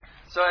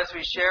So as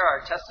we share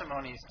our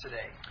testimonies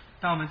today,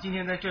 当我们今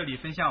天在这里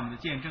分享我们的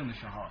见证的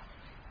时候，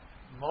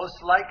 most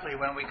likely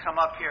when we come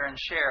up here and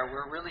share,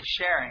 we're really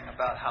sharing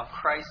about how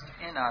Christ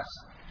in us,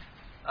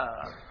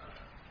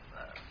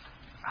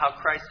 how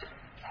Christ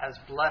has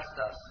blessed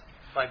us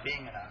by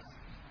being in us.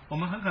 我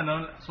们很可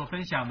能所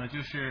分享的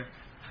就是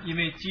因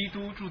为基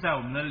督住在我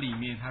们的里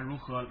面，他如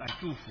何来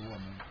祝福我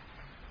们，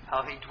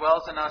 How He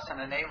dwells in us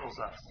and enables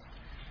us.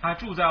 他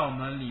住在我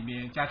们里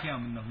面，加添我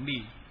们能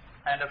力。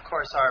 And of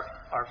course,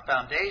 our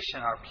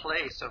foundation, our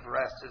place of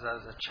rest is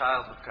as a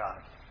child of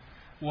God.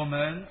 我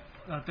们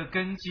的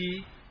根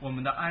基，我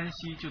们的安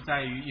息就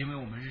在于，因为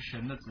我们是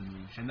神的子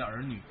民，神的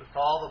儿女。 With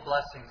all the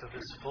blessings of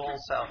His full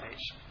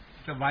salvation.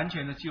 这完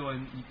全的救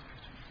恩，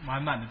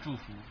满满的祝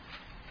福。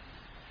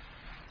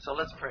 So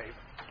let's pray.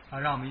 好，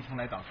让我们一同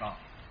来祷告。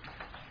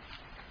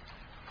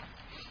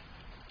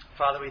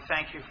 Father, we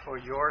thank you for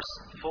your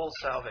full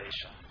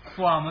salvation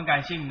父啊，我们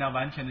感谢你那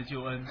完全的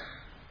救恩，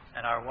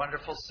 and our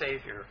wonderful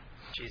Savior,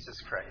 Jesus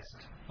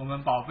Christ. 我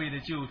们宝贝的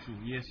救主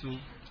耶稣。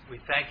 We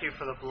thank you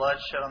for the blood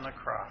shed on the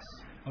cross,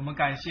 我们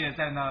感谢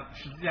在那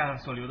十字架上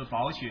所流的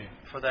宝血，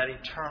 for that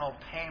eternal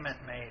payment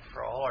made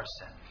for all our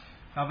sin,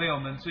 他为我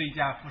们罪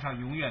价付上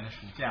永远的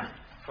赎价，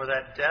 for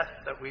that death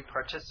that we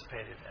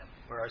participated in,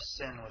 where our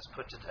sin was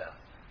put to death.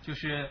 就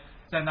是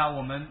在那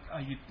我们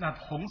与那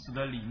同死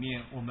的里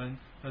面，我们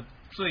的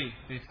罪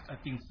被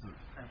定死。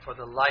 And for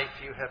the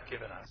life you have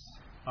given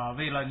us.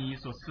 为了你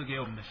所赐给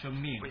我们的生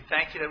命， We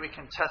thank you that we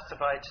can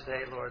testify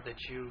today, Lord, that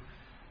you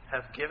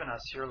have given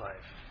us your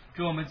life.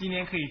 主，我们今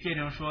天可以见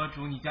证说，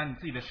主，你将你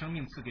自己的生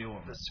命赐给我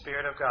们 The，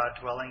 Spirit of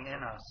God dwelling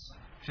in us,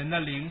 神的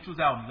灵住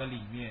在我们的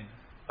里面，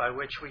 by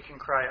which we can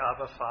cry,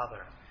 Abba,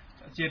 Father,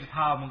 借着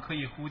他，我们可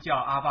以呼叫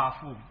阿爸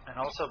父， and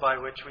also by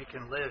which we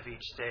can live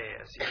each day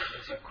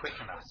as you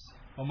quicken us.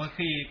 我们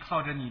可以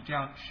靠着你这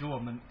样使我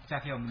们加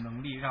添我们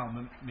能力，让我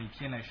们每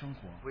天来生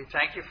活。 We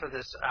thank you for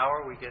this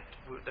hour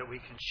that we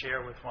can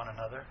share with one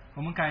another.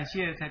 我们感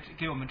谢在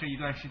给我们这一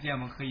段时间，我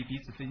们可以彼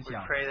此分 We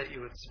享。 pray that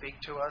you would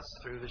speak to us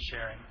through the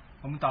sharing,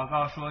 我们祷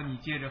告说，你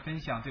借着分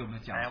享对我们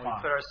的讲 and we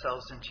话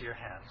put，ourselves into your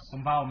hands. 我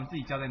们把我们自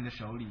己交在你的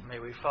手里。 May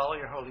we follow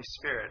your Holy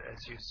Spirit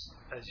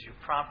as you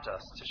prompt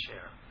us to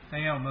share. 但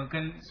愿我们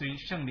跟随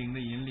圣灵的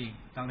引领，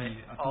当你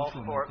May 督 all, 促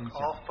我们分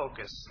all 享。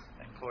 focus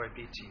and glory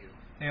be to you.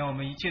 但愿我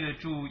们一切的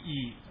注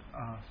意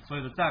所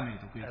有的赞美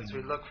都归 As 给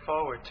we 你。 look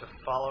forward to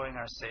following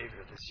our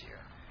Savior this year,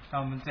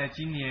 当我们在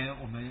今年，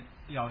我们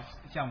要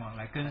向往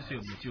来跟随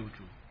我们的救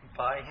主，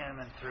 by Him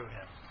and through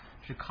Him,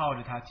 是靠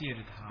着他，借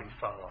着他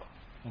we，follow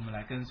我们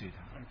来跟随他。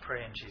 and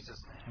pray in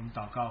Jesus' name. 我们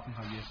祷告，奉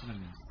靠耶稣的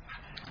名字。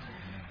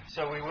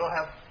 So we will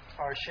have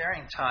our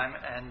sharing time,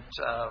 and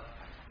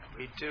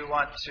we do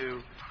want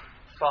to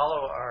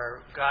follow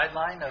our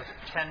guideline of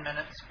 10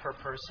 minutes per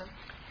person.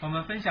 我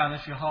们分享的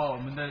时候，我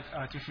们的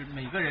就是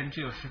每个人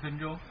只有10分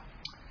钟。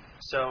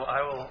 So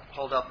I will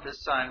hold up this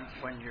sign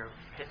when you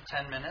hit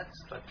 10 minutes,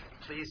 but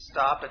please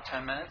stop at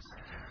 10 minutes.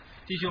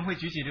 弟兄会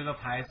举起这个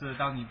牌子，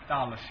当你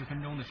到了10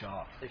分钟的时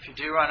候， If you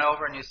do run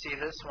over and you see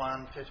this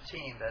one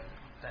 15,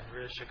 then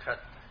really should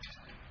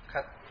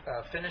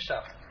finish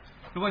up.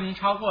 如果您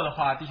超过的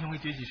话，弟兄会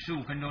举起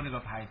15分钟这个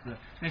牌子，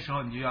那时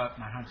候你就要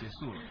马上结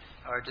束了。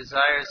 Our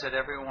desire is that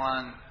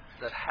everyone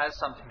that has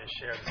something to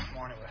share this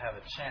morning would have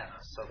a chance.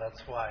 So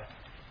that's why,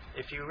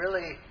 if you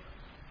really,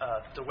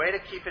 the way to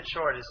keep it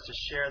short is to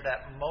share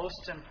that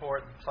most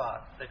important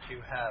thought that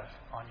you have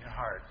on your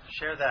heart.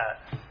 Share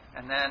that,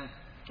 and then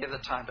give the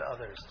time to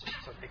others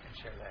so they can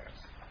share theirs.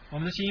 我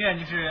们的心愿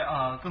就是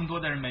更多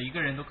的人，每一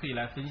个人都可以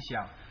来分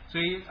享。所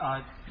以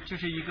就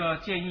是一个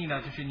建议呢，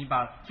就是你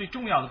把最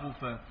重要的部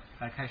分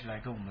开始来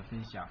跟我们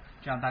分享，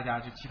这样大家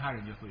其他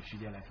人就会有时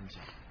间来分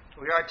享。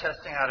 We are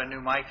testing out a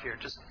new mic here.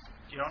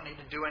 You don't need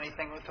to do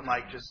anything with the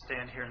mic. Just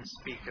stand here and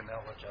speak, and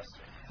they'll adjust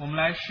it. 我们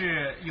来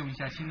试用一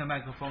下新的麦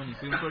克风，你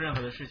不用做任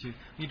何的事情，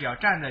你只要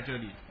站在这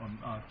里，我们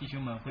弟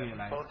兄们会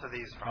来 Both of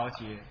these 调 from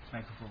节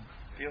麦克风。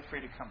 Feel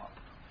free to come up.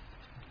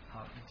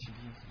 好，请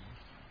进。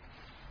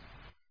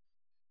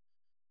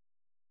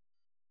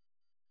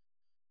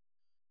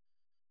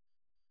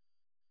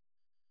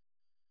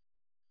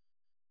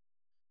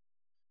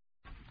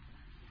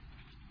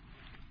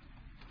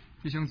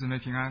弟兄姊妹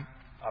平安，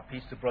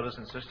 Peace to brothers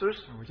and sisters.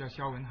 我叫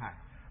肖文海。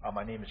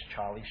 My name is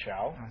Charlie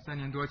Shao. 3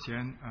年多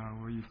前，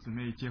我与姊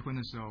妹结婚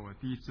的时候，我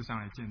第一次上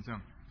来见证。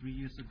 3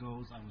 years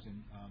ago, I was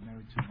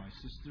married to my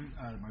sister,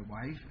 my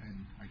wife,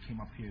 and I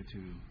came up here to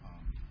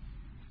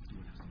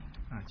do a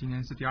testimony. 今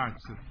年是第2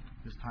次。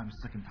 This time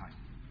is second time.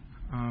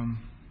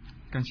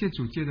 感谢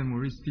主借的莫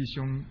瑞斯弟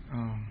兄，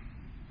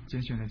拣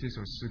选了这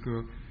首诗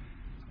歌。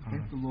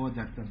 Thank the Lord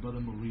that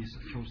Brother Maurice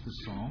chose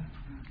this song.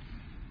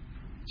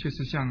 确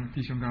实像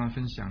弟兄刚刚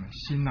分享的，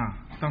心呐、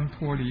当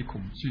脱离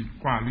恐惧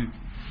挂虑，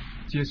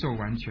接受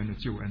完全的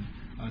救恩。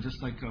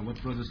 Just like what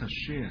brothers have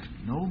shared.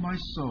 Know my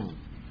soul,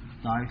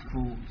 thy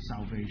full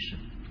salvation.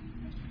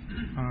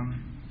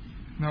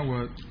 那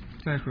我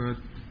再和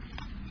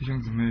弟兄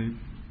姊妹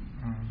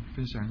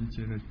分享一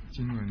节的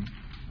经文，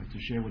 to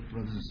share with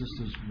brothers and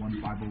sisters one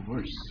Bible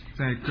verse.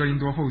 在哥林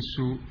多后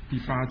书第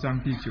8章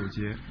第9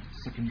节，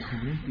 2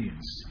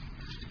 Corinthians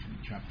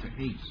chapter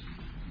 8,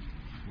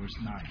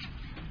 verse 9.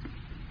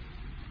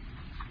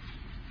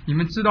 你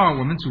们知道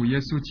我们主耶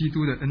稣基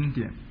督的恩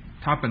典，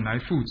他本来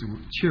富足，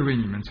却为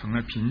你们成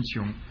了贫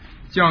穷，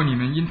叫你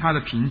们因他的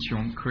贫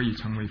穷可以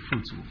成为富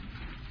足。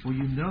 For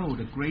you know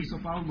the grace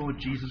of our Lord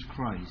Jesus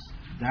Christ,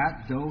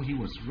 that though he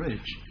was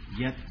rich,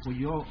 yet for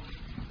your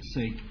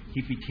sake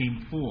he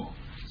became poor,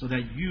 so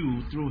that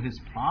you through his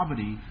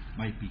poverty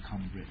might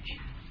become rich.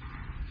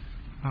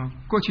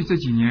 过去这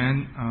几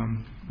年，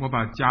我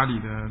把家里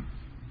的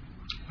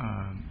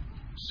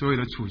所有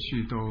的储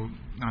蓄都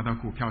拿到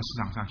股票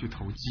市场上去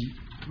投机。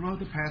 Throughout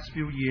the past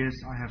few years,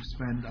 I have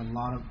spent a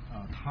lot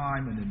of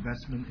time and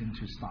investment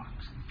into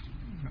stocks.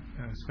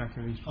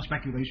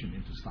 Speculation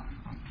into stock.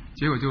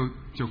 结果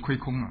就亏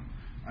空了。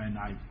 And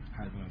I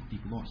have a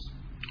deep loss.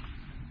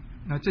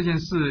 那这件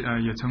事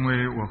也成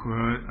为我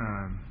和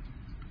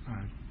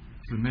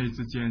姊妹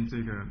之间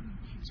这个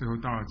最后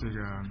到了这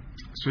个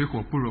水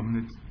火不容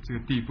的这个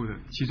地步的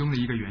其中的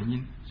一个原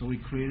因。 So we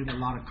created a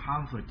lot of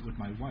conflict with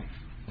my wife.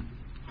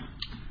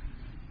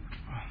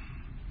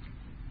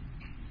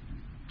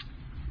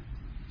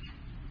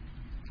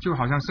 就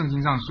好像圣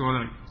经上说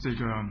的这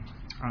个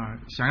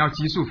想要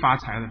急速发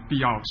财的必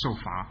要受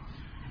罚。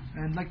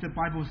 And like the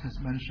Bible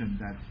has mentioned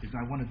that if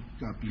I want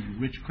to be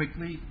rich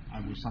quickly, I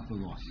will suffer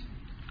loss.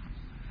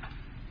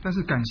 但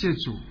是感谢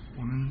主，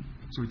我们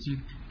主基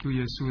督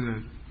耶稣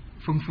的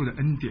丰富的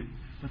恩典，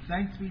 But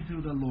thanks be to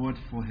the Lord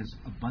for his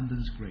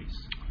abundant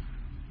grace.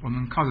 我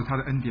们靠着他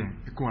的恩典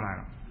也过来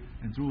了。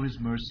 And through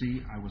his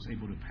mercy, I was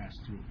able to pass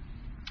through.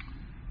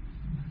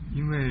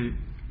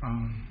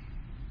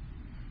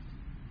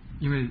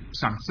 因为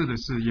赏赐的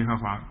是耶和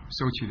华，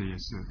收取的也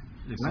是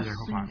耶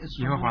和华，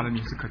耶和华的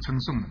名是可称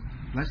颂的。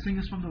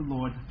 Blessing is from the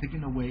Lord,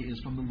 taking away is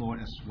from the Lord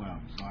as well.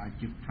 So I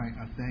give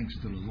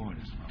thanks to the Lord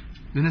as well.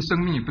 人的生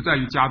命也不在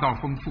于家道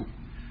丰富，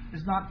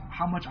 It's not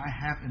how much I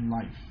have in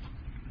life.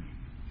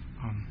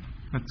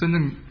 那真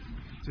正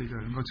这个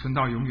能够存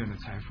到永远的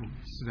财富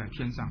是在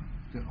天上。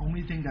 The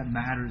only thing that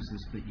matters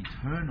is the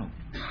eternal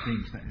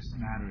things that is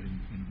matter in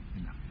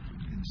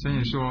神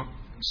也说，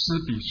施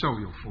比受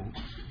有福。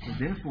 So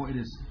therefore, it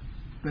is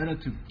better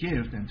to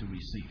give than to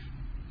receive.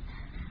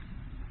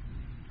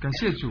 感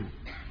谢主，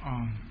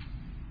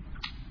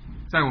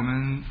在我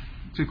们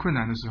最困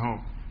难的时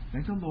候，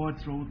 Thank the Lord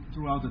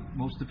throughout the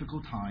most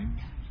difficult time.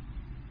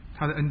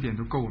 他的恩典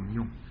都够我们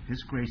用。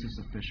 His grace is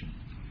sufficient.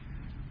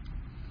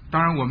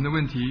 当然，我们的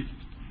问题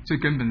最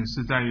根本的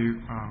是在于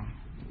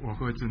我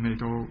和姊妹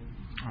都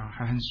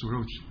还很属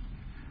肉体，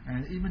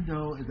 And even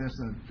though there's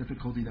a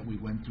difficulty that we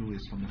went through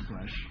is from the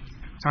flesh,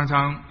 常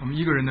常我们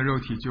一个人的肉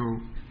体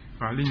就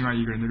把另外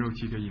一个人的肉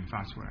体给引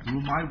发出来。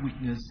 through my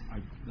weakness, I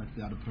let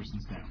the other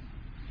person's down.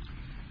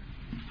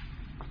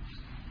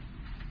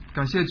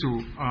 感谢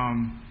主，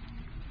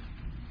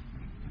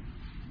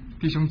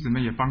弟兄姊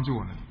妹也帮助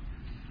我们，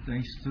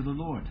 Thanks to the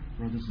Lord,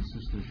 brothers and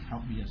sisters,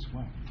 help me as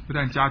well. 不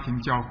但家庭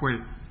教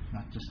会，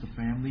 Not just the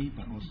family,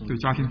 but also 对 the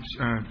家庭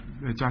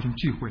church. 家庭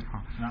聚会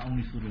Not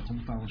only through the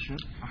home fellowship,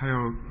 还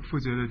有负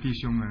责的弟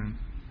兄们，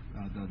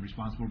 the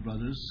responsible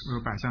brothers, 我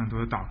有摆上很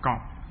多的祷告，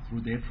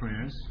 through their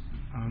prayers,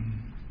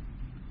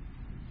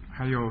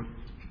 还有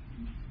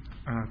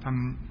他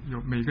们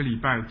有每个礼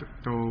拜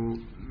都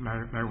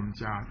来我们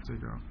家，这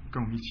个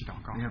跟我们一起祷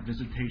告。 they have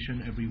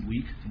visitation every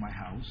week to my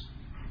house.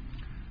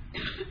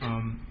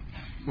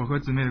 我和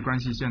姊妹的关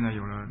系现在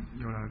有了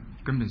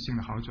根本性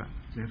的好转。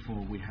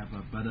 Therefore, we have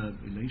a better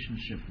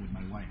relationship with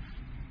my wife.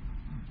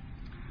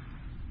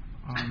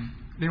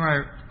 另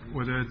外，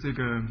我的这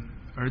个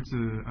儿子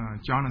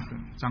Jonathan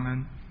张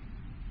恩，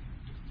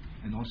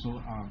 And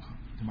also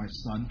to my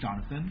son,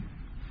 Jonathan.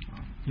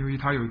 因为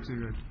他有这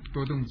个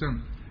多动症，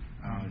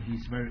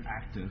 He's very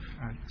active.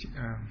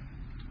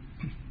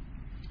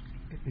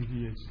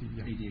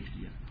 ADHD，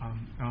 ADHD.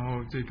 然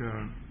后这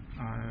个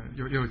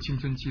又有青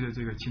春期的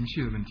这个情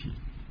绪的问题。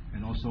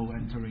 And also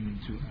entering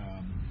into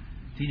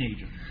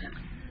teenager.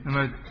 那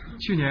么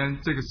去年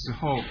这个时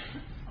候，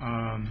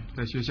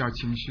在学校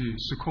情绪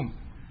失控，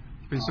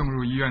被送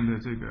入医院的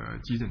这个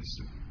急诊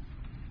室。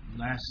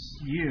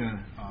 Last year,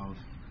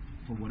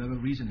 for whatever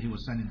reason, he was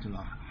sent into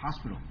the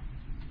hospital.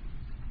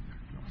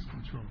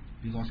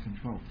 He lost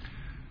control.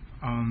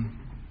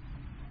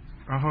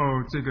 然后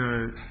这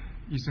个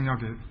医生要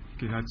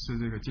给他吃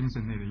这个精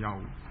神类的药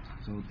物。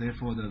 So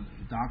therefore, the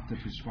doctor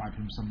prescribed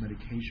him some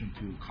medication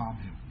to calm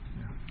him.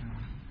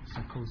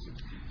 Psychosis.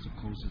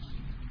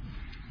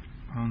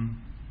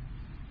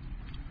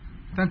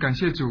 但感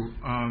谢主，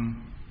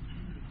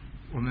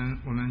我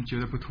们觉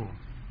得不妥。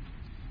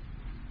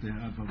 But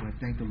I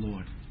thank the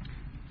Lord.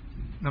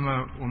 那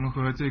么我们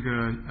和这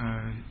个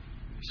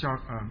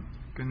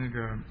跟那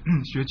个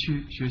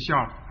学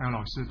校还有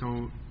老师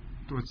都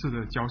多次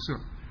的交涉。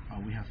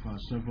 We have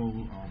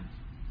several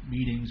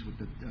meetings with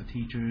the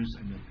teachers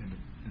and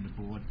the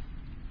board.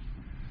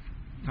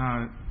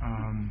 那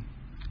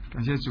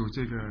感谢主，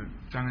这个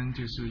张恩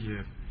就是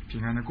也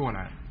平安的过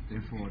来。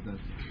 Therefore,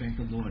 thank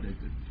the Lord that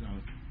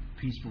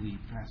peacefully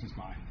passes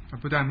by.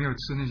 不但没有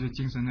吃那些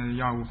精神类的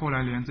药物，后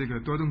来连这个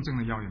多动症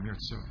的药也没有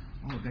吃了。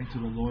Oh, thanks to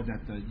the Lord that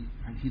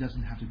he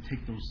doesn't have to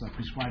take those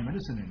prescribed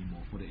medicine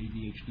anymore for the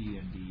ADHD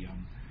and the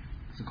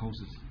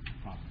psychosis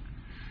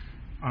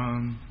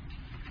problem.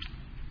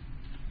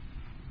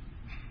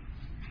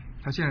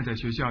 他现在在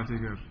学校这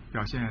个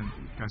表现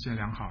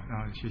良好，然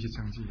后学习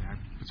成绩也还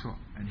不错。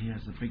And he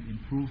has a big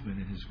improvement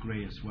in his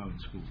grade as well in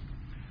school.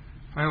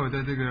 还有我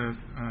的这个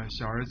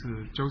小儿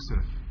子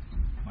Joseph，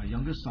 My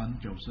youngest son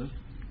Joseph，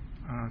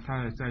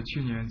 他也在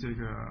去年这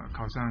个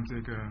考上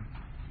这个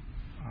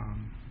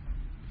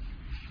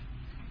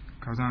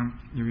考上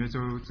纽约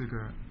州这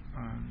个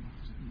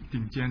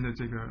顶尖的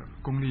这个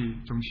公立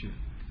中学。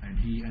And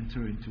he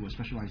entered into a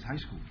specialized high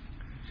school.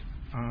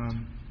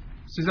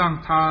 实际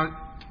上他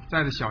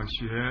在的小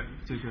学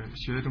这个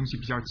学的东西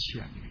比较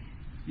浅。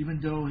Even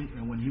though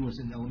when he was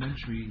in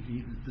elementary,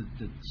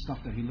 the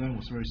stuff that he learned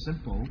was very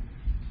simple.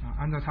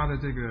 按照他的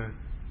这个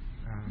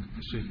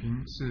水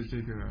平是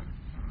这个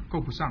够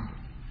不上的。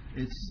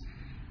It's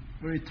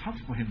very tough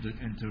for him to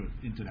enter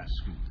into that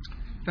school.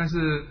 但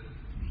是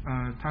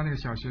他那个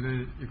小学的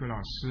一个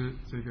老师，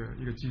这个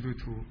一个基督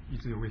徒，一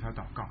直有为他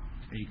祷告。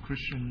A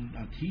Christian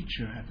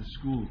teacher at the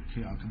school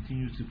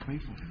continues to pray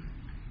for him.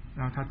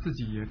 然后他自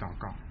己也祷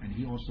告。And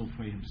he also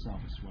prayed himself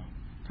as well.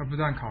 他不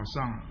但考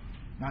上了，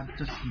 Not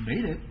just he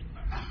made it,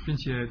 并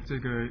且这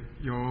个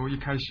由一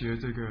开学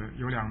这个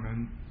有2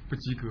门不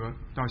及格，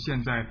到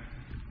现在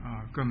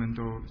各门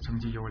都成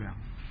绩优良。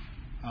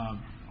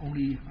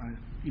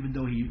Even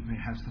though he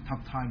has a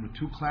tough time with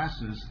 2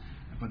 classes,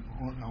 but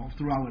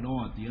throughout it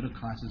all, the other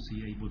classes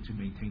he able to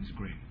maintain his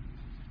grade.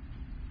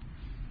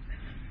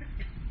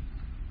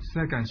 实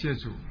在感谢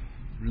主，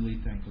 Really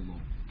thank the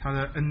Lord. 他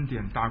的恩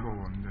典大过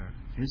我们的，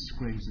 His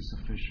grace is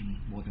sufficient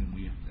more than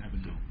we have ever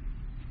known,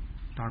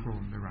 大过我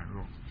们的软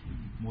弱。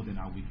 more than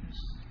our weakness.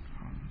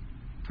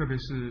 特别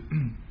是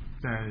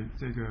在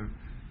这个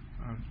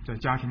在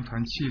家庭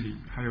团契里，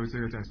还有这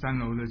个在3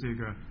楼的这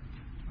个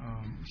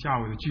下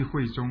午的聚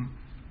会中，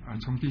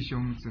从弟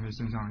兄姊妹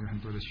身上有很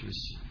多的学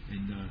习。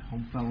In the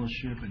home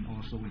fellowship and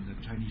also in the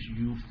Chinese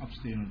youth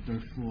upstairs on the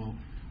 3rd floor,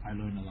 I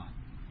learned a lot.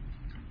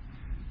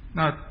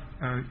 那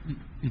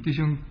与弟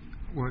兄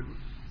我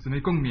姊妹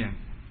共勉，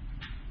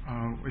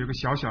我有个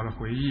小小的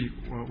回忆，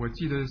我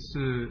记得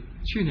是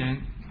去年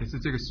也是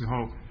这个时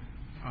候，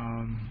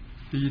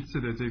第一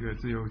次的这个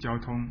自由交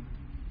通。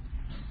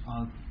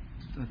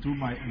Through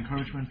my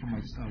encouragement from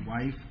my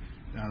wife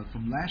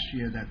from last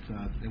year that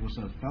there was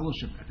a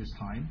fellowship at this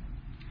time.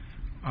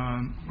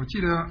 我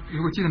记得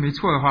如果记得没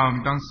错的话，我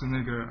们当时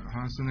那个好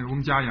像是那个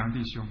翁家阳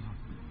弟兄。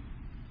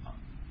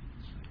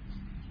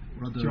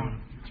Brother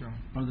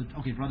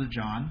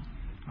John.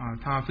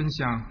 他分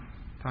享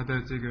他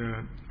的这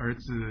个儿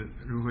子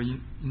如何因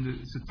着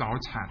是早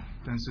产，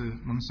但是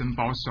蒙神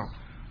保守，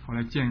后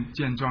来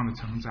健壮的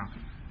成长。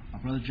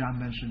Brother John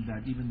mentioned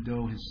that even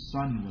though his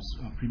son was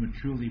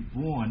prematurely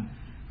born,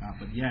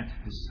 but yet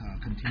has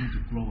continued to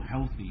grow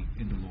healthy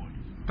in the Lord.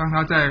 当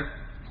他在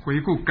回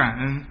顾感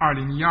恩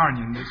2012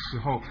年的时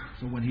候，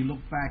 So when he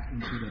looked back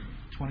into the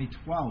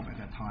 2012 at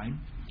that time,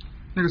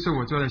 那个时候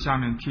我坐在下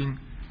面听，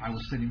 I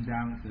was sitting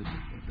down at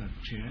the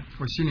chair.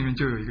 我心里面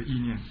就有一个意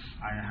念，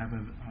 I have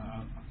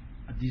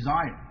a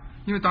desire.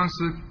 因为当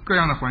时各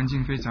样的环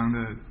境非常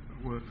的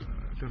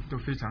都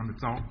非常的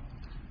糟。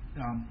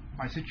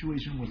My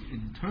situation was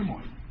in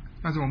turmoil.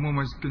 但是我默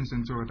默跟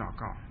神做了祷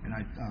告， And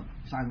I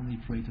silently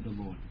prayed to the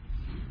Lord.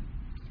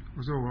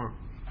 我说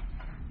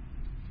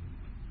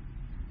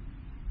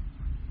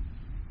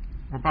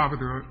我巴不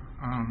得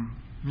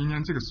明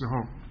年这个时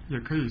候也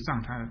可以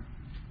上台。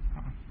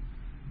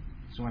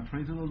So I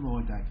prayed to the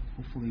Lord that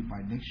hopefully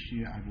by next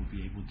year I will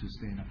be able to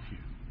stand up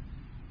here.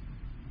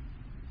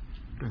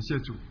 感谢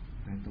主，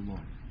 Thank the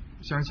Lord.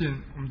 相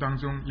信我们当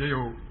中也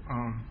有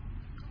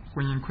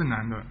婚姻困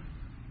难的，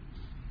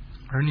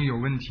儿女有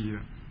问题的。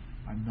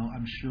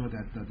I'm sure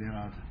that there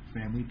are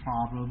family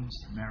problems,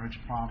 marriage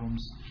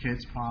problems,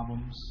 kids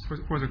problems,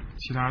 或者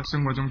其他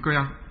生活中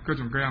各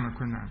种各样的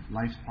困难。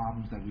 life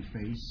problems that we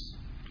face.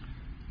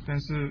 但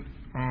是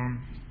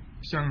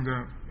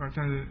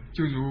但是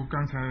就如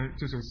刚才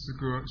这首诗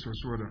歌所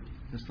说的，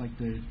 Just like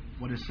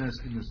what it says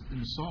in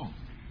the song.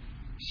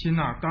 心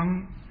啊，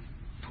当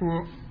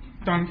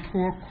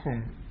脱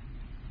恐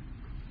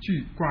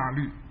惧挂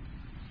虑，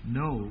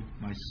 Know,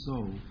 my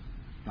soul,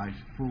 thy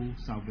full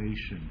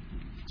salvation,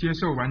 接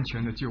受完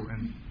全的救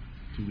恩。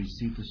 to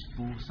receive this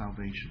full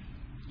salvation.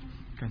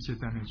 感谢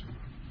赞美主。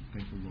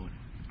 Thank the Lord.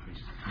 Praise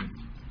His name.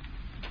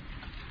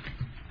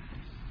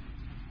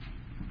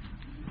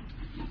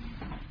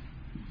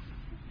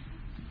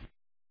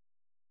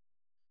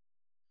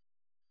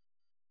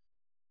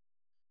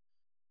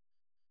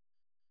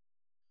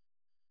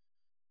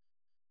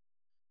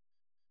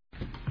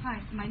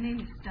 Hi, my name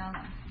is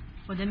Stella.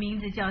 我的名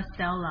字叫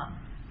Stella。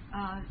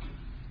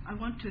 I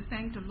want to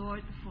thank the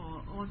Lord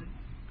for all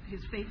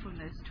His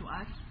faithfulness to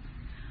us.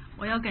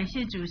 我要感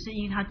谢主，是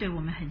因为他对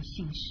我们很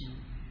信实。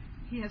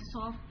 He has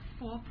solved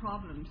 4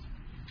 problems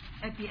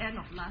at the end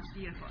of last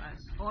year for us,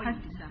 or in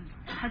December.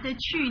 他在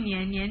去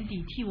年年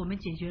底替我们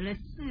解决了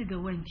4个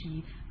问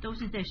题，都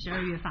是在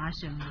12月发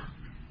生的。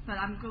But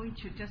I'm going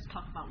to just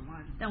talk about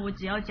one. 但我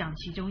只要讲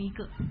其中一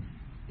个。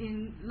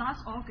In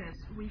last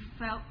August, we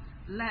felt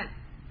led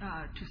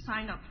to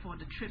sign up for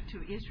the trip to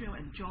Israel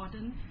and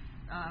Jordan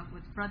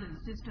with brother and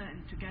sister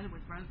and together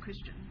with brother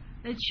Christian.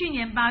 在去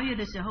年8月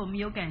的时候，我们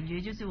有感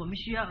觉，就是我们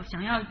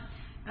想要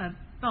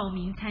报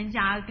名参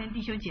加，跟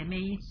弟兄姐妹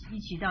一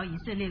起到以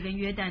色列跟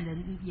约旦的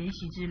研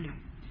习之旅。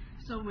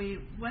So we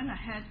went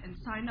ahead and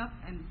signed up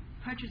and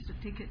purchased the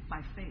ticket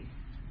by faith.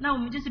 那我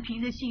们就是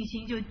凭着信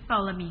心就报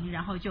了名，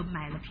然后就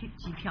买了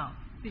机票。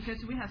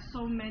Because we have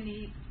so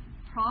many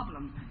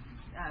problems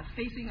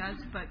facing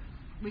us, but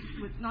we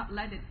would not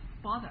let it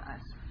bother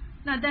us.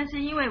 那但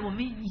是因为我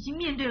们已经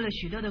面对了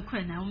许多的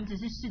困难，我们只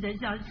是试着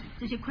让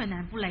这些困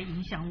难不来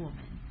影响我们。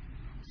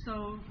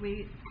So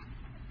we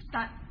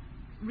start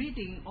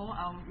reading all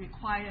our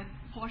required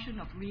portion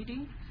of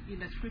reading in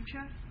the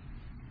scripture.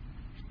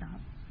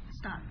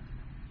 Start.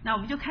 那我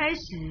们就开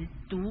始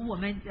读我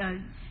们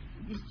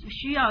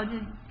需要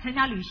参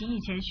加旅行以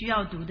前需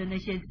要读的那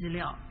些资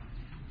料。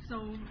So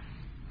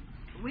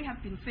we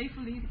have been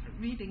faithfully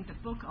reading the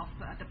book of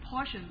the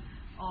portion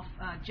of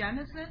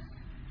Genesis.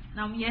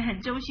 那我们也很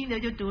衷心的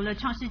就读了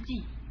创世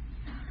纪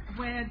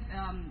where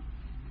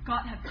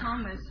God had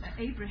promised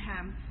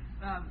Abraham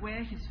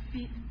where his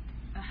feet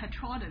had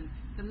trodden,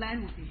 the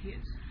land would be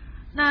his.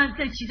 那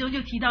在其中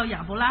就提到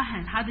亚伯拉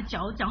罕他的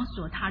脚掌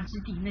所踏之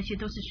地，那些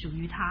都是属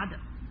于他的。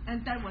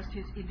And that was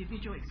his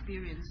individual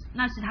experience.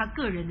 那是他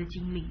个人的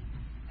经历。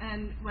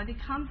And when it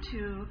come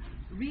to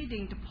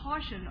reading the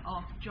portion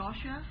of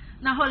Joshua,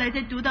 那后来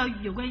在读到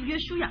有关约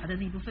书亚的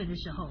那部分的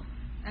时候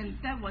and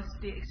that was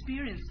the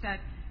experience that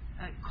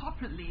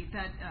corporately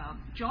that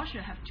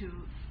Joshua had to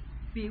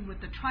be with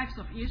the tribes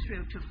of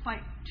Israel to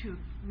fight to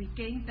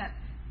regain that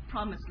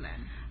promised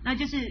land. 那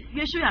就是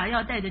约书亚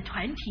要带着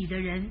团体的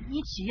人一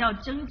起要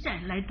征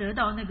战，来得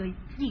到那个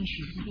应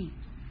许之地。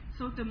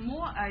So the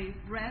more I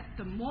read,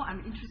 the more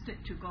I'm interested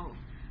to go.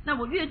 那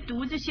我越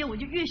读这些，我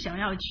就越想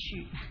要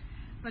去。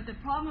But the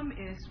problem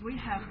is we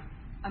have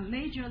a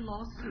major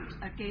lawsuit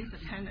against the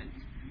tenant.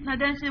 那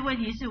但是问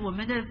题是，我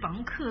们的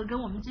房客跟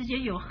我们之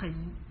间有很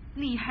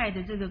厉害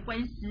的这个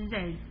官司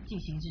在进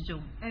行之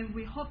中。And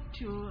we hope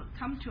to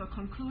come to a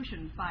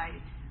conclusion by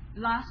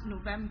last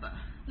November.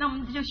 那我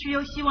们就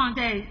希望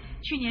在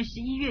去年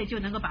11月就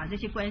能够把这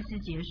些官司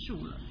结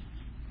束了。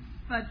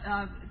But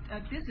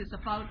this is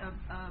about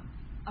a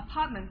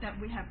apartment that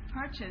we have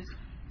purchased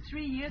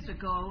 3 years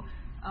ago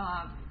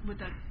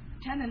with a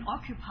tenant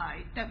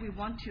occupied that we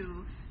want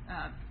to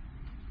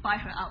buy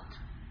her out.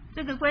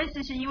 这个官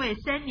司是因为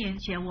3年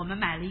前我们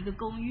买了一个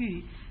公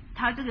寓，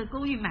他这个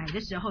公寓买的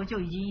时候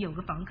就已经有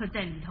个房客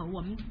在里头，我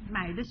们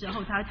买的时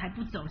候他还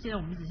不走，现在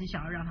我们只是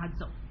想要让他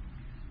走。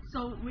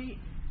So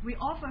we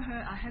offer her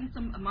a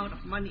handsome amount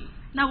of money.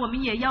 那我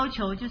们也要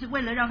求，就是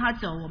为了让他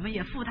走，我们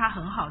也付他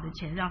很好的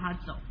钱让他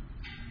走。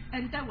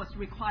And that was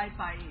required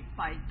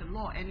by the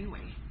law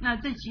anyway. 那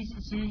这其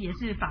实也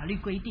是法律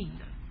规定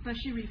的。But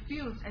she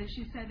refused, and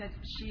she said that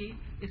she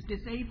is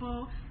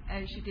disabled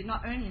and she did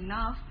not earn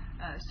enough,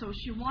 so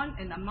she wants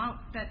an amount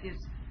that is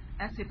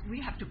as if we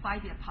have to buy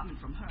the apartment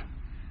from her.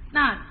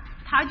 那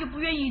他就不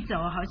愿意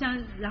走，好像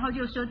然后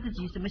就说自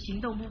己什么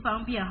行动不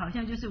方便，好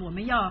像就是我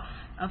们要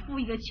付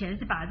一个钱，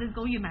是把这个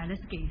公寓买的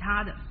是给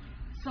他的。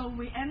So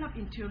we end up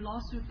into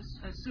lawsuit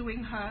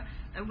suing her,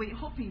 and we're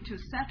hoping to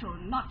settle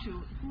not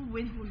to who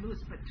win who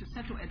lose, but to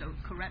settle at the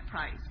correct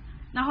price.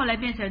 那后来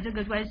变成这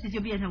个官司就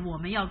变成我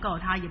们要告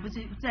他，也不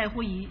是在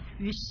乎于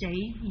谁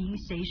赢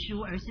谁输，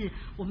而是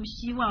我们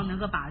希望能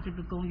够把这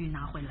个公寓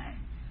拿回来。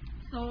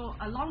So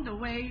along the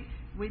way,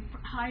 we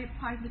hire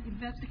private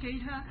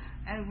investigator,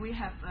 and we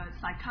have a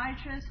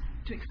psychiatrist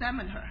to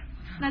examine her.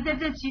 那在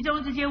这其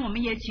中之间，我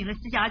们也请了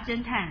私家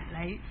侦探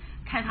来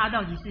看他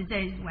到底是在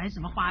玩什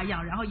么花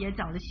样，然后也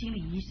找了心理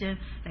医生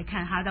来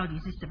看他到底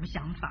是什么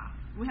想法。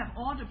We have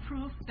all the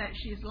proof that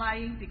she is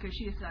lying because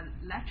she is a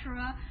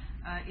lecturer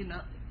in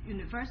a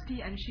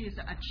university and she is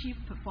a chief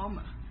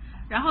performer.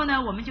 然后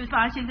呢，我们就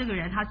发现这个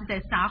人他是在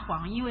撒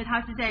谎，因为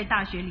他是在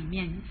大学里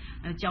面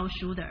教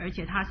书的，而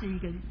且他是一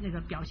个那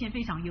个表现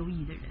非常优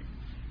异的人。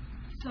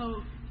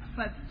So,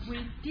 but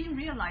we didn't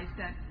realize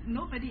that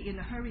nobody in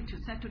a hurry to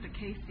settle the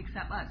case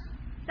except us.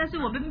 但是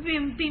我们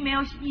并没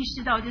有意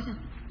识到，就是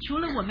除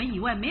了我们以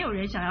外，没有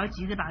人想要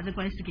急着把这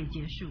官司给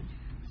结束。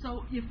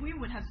So if we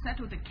would have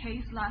settled the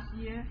case last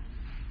year,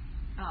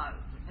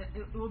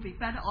 it would be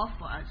better off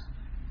for us.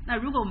 那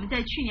如果我们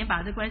在去年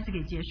把这官司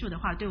给结束的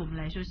话，对我们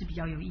来说是比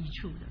较有益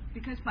处的。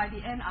Because by the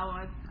end,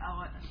 our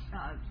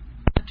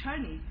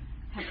attorney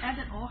had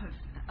added all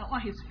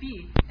his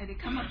fee, and it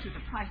come up to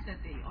the price that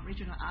they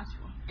originally asked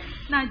for.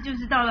 那就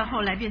是到了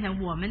后来变成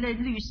我们的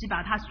律师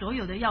把他所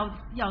有的要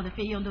的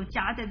费用都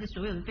加在这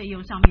所有的费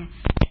用上面，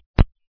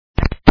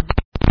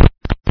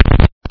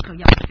可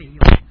要的费用。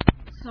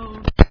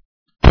So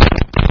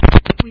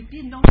we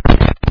didn't know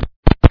the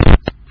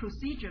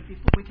procedure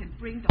before we can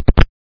bring the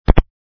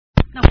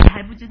那我们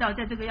还不知道，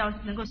在这个要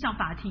能够上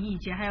法庭以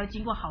前，还要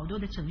经过好多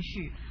的程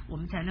序，我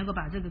们才能够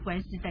把这个官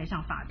司带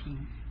上法庭。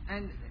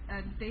And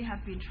they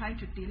have been trying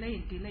to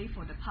delay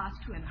for the past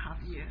 2.5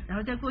 years. 然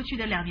后在过去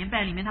的2年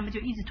半里面，他们就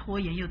一直拖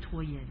延又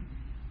拖延。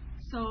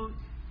So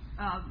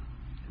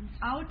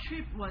our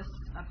trip was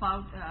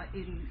about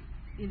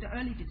in the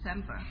early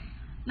December.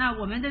 那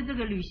我们的这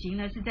个旅行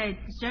呢，是在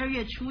12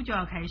月初就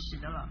要开始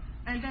的了。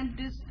And then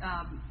this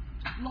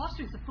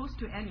lawsuit is supposed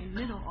to end in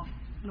middle of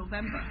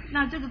November.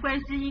 那这个官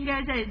司应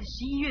该在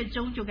11月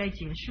中就该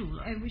结束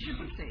了。And we should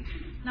be safe.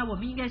 那我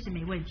们应该是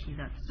没问题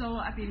的。So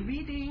I've been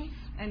reading,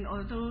 and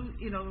although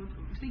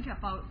thinking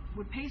about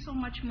we pay so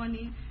much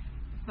money,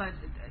 but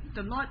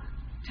the Lord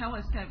tell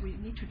us that we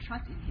need to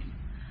trust in Him.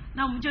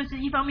 那我们就是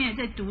一方面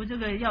在读这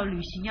个要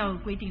履行要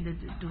规定的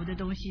读的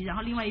东西，然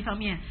后另外一方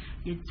面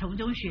也从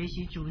中学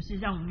习主是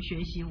让我们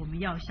学习我们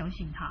要相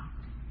信他。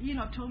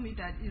Told me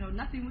that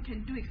nothing we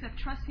can do except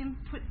trust Him,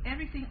 put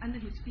everything under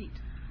His feet.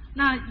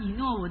 那以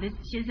诺我的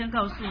先生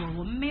告诉我，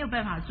我们没有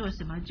办法做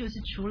什么，就是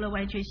除了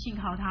完全信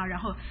靠他，然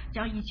后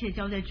将一切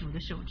交在主的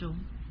手中。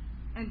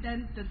And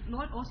then the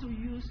Lord also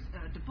used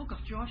the book of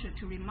Joshua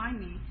to remind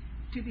me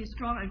to be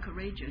strong and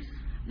courageous.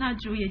 那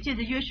主也借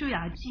着约书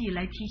亚记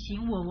来提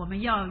醒我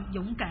们要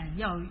勇敢，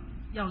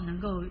要能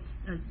够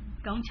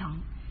刚强。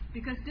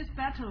Because this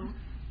battle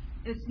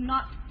is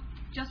not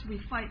just we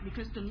fight,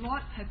 because the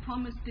Lord had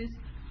promised this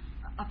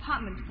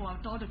apartment for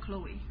our daughter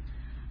Chloe.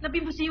 那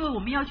并不是因为我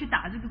们要去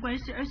打这个官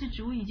司，而是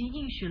主已经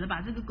应许了，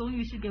把这个公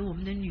寓是给我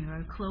们的女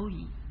儿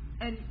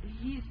Chloe。And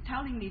He is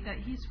telling me that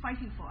He is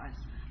fighting for us.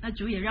 那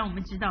主也让我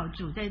们知道，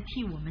主在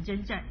替我们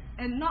征战。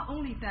And not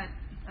only that,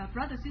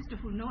 brother sister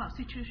who know our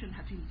situation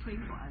have been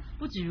praying for us.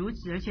 不止如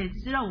此，而且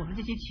知道我们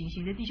这些情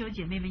形的弟兄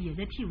姐妹们也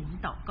在替我们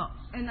祷告。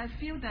And I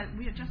feel that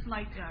we are just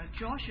like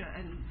Joshua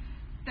and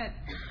that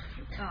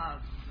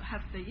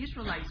have the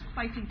Israelites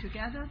fighting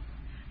together.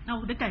 那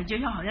我的感觉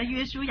就好像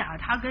约书亚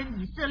他跟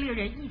以色列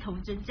人一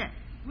同征战。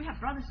We have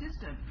brother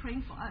sister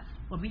praying for us.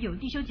 我们有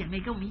弟兄姐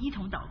妹跟我们一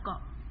同祷告。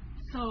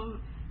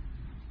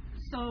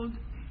So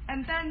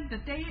and then the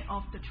day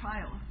of the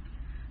trial.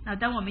 那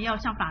当我们要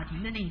上法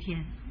庭的那一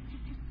天。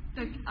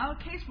Our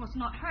case was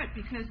not heard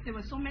because there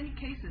were so many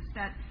cases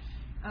that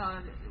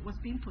was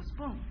being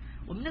postponed.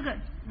 我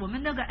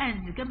们那个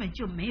案子根本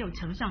就没有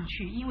呈上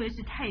去，因为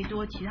是太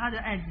多其他的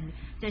案子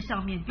在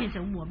上面，变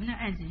成我们的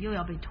案子又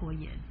要被拖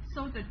延。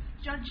So the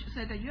judge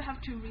said that you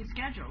have to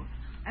reschedule,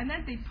 and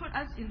then they put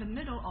us in the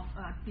middle of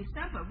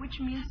December, which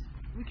means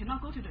we cannot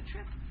go to the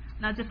trip.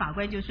 那这法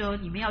官就说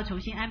你们要重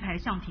新安排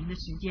上庭的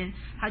时间，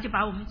他就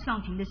把我们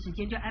上庭的时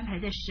间就安排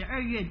在12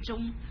月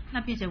中，那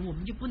变成我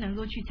们就不能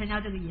够去参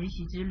加这个研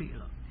习之旅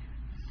了。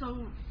So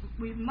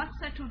we must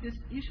settle this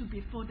issue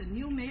before the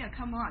new mayor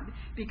come on,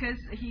 because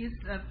he is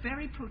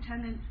very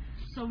pro-tenant.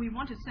 So we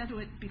want to settle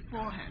it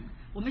beforehand.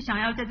 我们想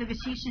要在这个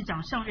新市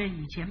长上任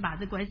以前把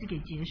这官司给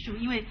结束，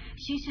因为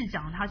新市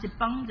长他是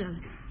帮着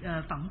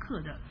房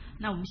客的，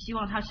那我们希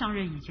望他上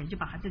任以前就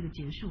把他这个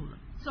结束了。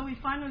So we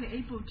finally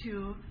able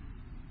to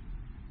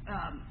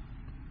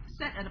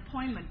set an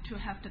appointment to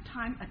have the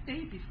time a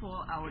day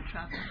before our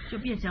travel. 就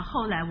变成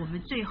后来我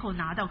们最后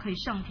拿到可以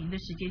上庭的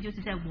时间，就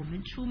是在我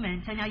们出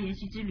门参加研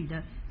习之旅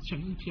的前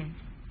一天。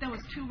That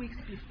was 2 weeks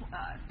before.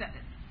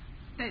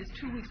 That is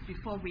 2 weeks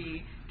before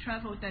we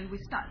traveled. Then we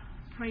start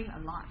praying a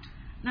lot.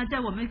 那在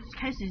我们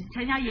开始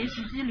参加研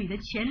习之旅的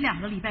前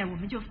2个礼拜，我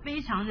们就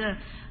非常的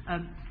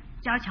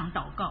加强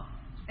祷告。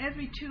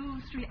Every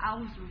 2-3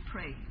 hours we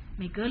pray.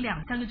 每隔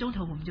2-3个钟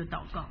头我们就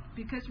祷告。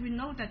Because we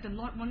know that the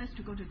Lord wants us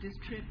to go to this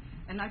trip,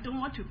 and I don't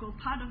want to go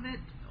part of it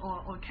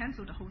or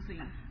cancel the whole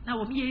thing. 那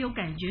我们也有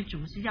感觉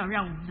主是要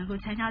让我们能够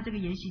参加这个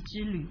研习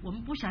之旅，我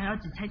们不想要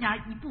只参加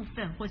一部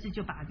分，或是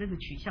就把这个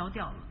取消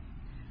掉了。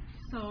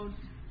So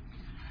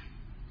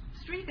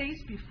 3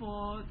 days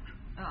before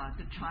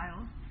the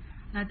trial.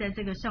 那在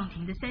这个上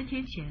庭的3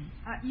天前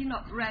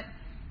Enoch read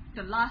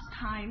the last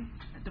time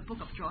the book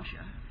of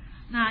Joshua.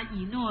 那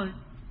以诺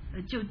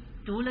就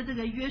读了这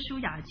个约书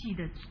亚记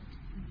的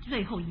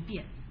最后一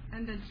遍。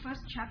And the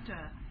first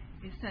chapter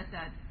it said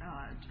that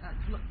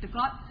the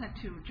God said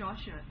to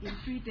Joshua, in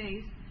 3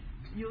 days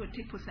you will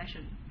take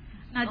possession.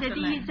 那在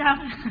第1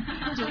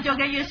章，主就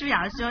跟约书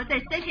亚说，在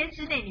3天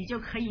之内你就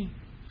可以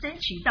争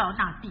取到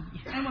那地。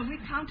And when we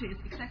count it,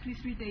 it's exactly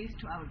 3 days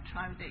to our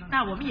trial day.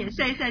 那我们也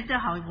算一算，正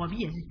好我们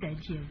也是3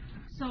天。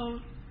So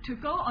to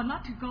go or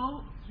not to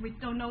go, we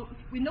don't know.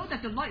 We know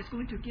that the Lord is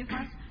going to give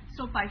us.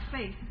 So by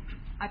faith,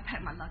 I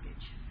packed my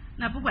luggage.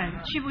 那不管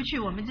去不去，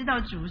我们知道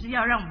主是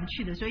要让我们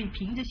去的，所以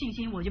凭着信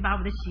心，我就把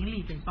我的行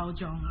李给包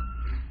装了。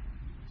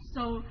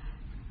So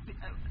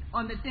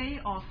on the day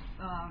of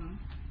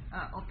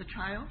the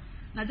trial,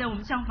 那在我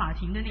们上法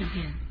庭的那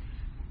天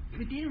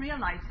we didn't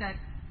realize that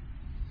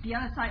the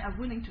other side are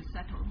willing to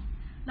settle.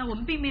 那我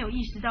们并没有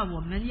意识到我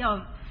们要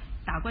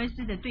打官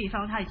司的对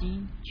方他已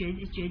经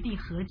决定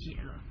和解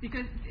了。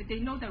Because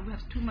they know that we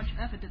have too much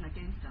evidence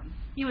against them.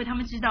 因为他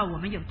们知道我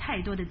们有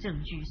太多的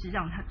证据是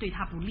让他对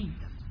他不利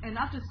的。And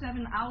after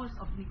 7 hours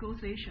of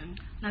negotiation,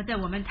 那在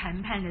我们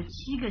谈判的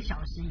7个小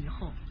时以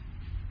后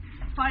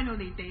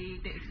finally they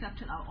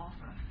accepted our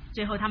offer.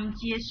 最后他们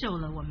接受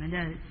了我们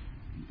的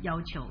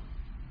要求。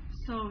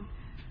So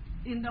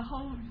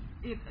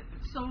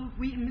so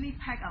we immediately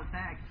packed our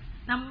bag.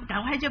 那么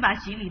赶快就把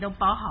行李都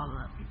包好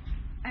了。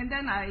And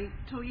then I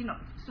told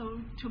so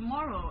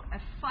tomorrow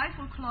at 5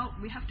 o'clock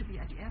we have to be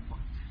at the airport.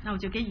 那我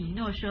就跟以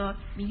诺说，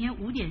明天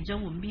5点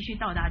钟我们必须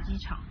到达机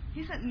场。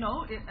He said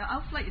no,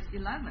 our flight is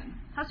 11.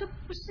 他说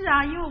不是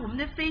啊，因为我们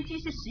的飞机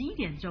是11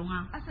点钟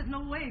啊。I said no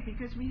way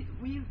because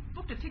we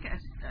booked the ticket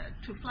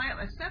to fly out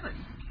at 7.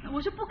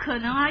 我说不可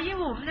能啊，因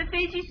为我们的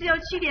飞机是要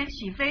7点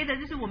起飞的，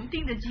就是我们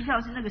订的机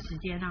票是那个时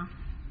间啊。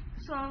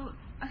So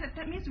I said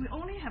that means we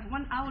only have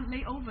 1 hour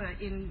layover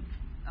in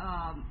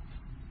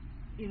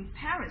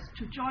Paris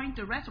to join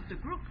the rest of the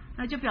group.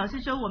 那就表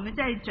示说我们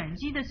在转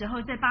机的时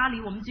候，在巴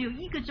黎我们只有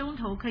1个钟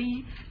头可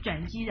以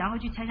转机，然后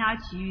去参加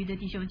其余的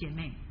弟兄姐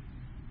妹。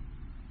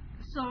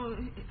So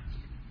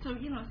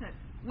said,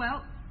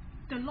 well,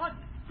 the Lord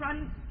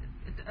grant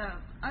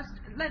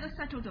let us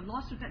settle the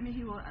lawsuit. That means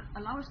He will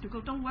allow us to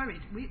go. Don't worry,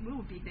 we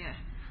will be there.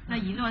 那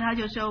以诺他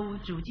就说，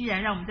主既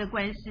然让我们的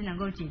官司能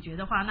够解决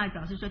的话，那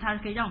表示说他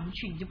可以让我们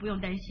去，你就不用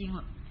担心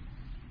了。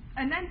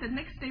And then the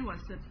next day was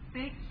a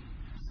big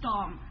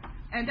storm,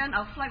 and then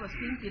our flight was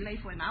being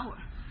delayed for an hour.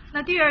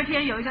 那第2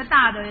天有一个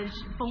大的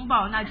风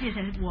暴，那变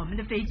成我们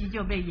的飞机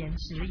就被延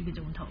迟了1个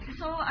钟头。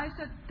So I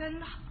said,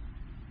 then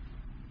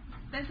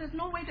there's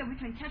no way that we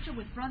can catch up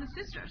with brothers and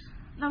sisters.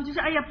 那我就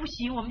说，哎呀，不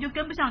行，我们就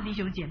跟不上弟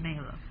兄姐妹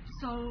了。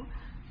So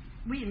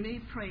we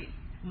immediately prayed.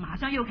 马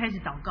上又开始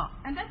祷告。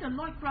And then the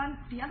Lord grant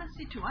the other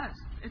seat to us.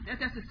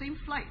 That's the same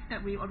flight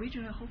that we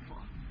originally hoped for.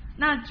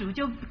 那主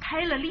就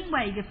开了另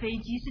外一个飞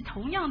机，是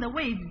同样的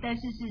位置，但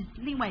是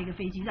是另外一个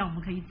飞机，让我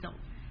们可以走。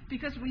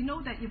Because we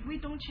know that if we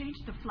don't change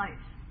the flight,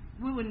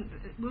 we would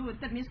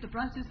that means the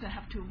brothers and sisters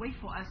have to wait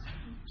for us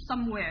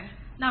somewhere.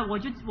 那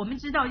我们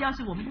知道，要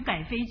是我们不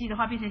改飞机的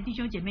话，变成弟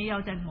兄姐妹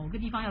要在某个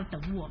地方要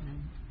等我们。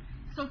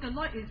So the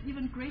Lord is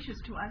even gracious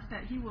to us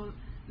that He will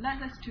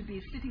let us to be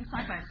sitting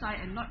side by side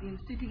and not in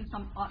sitting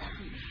some odd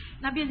seat.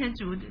 那变成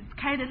主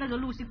开的那个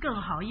路是更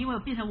好，因为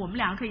变成我们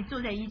两个可以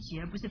坐在一起，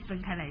而不是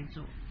分开来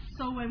坐。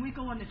So when we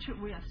go on the trip,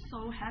 we are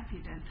so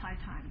happy the entire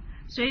time.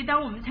 所以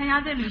当我们参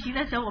加这旅行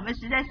的时候，我们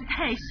实在是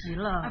太喜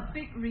乐 A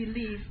big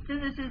relief. 真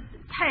的是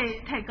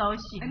太高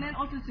兴。 And then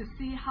also to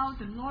see how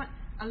the Lord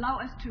allow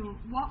us to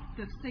walk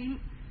the same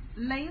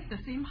length, the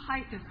same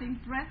height, the same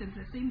breadth, and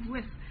the same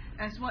width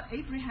as what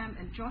Abraham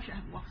and Joshua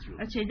have walked through.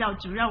 而且让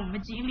主让我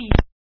们经历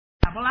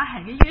亚伯拉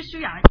罕跟约书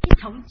亚一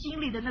同经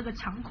历的那个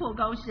长阔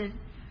高深。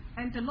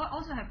And the Lord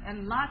also have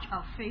enlarged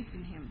our faith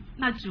in Him.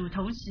 那主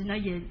同时呢，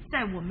也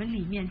在我们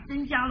里面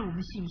增加了我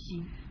们信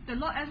心。The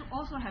Lord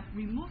also have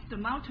removed the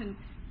mountain,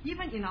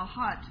 even in our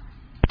heart.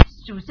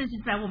 主甚至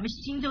在我们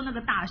心中那个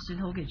大石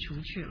头给除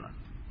去了。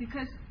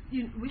Because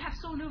we have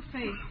so little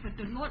faith, but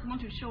the Lord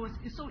want to show us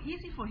it's so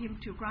easy for Him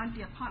to grant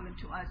the apartment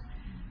to us,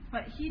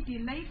 but He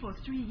delayed for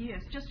 3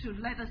 years just to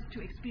let us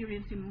to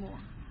experience Him more.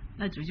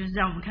 那主就是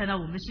让我们看到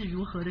我们是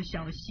如何的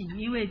小信，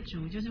因为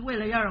主就是为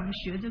了要让我们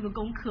学这个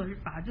功课，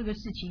把这个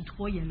事情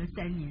拖延了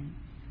3年。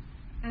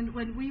And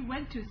when we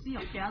went to Sea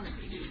of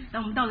Galilee,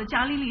 当我们到了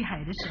加利利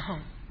海的时候，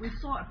 we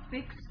saw a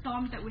big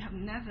storm that we have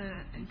never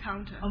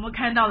encountered. 我们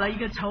看到了一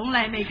个从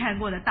来没看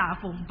过的大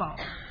风暴。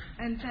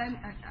And then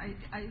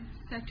I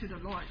said to the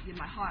Lord in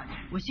my heart,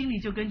 我心里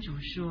就跟主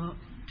说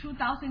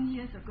2000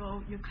 years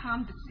ago, you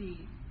calmed the sea,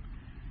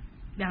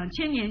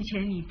 ，2000年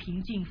前你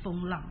平静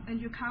风浪， and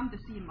you calmed the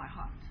sea in my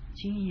heart.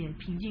 请你也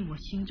平静我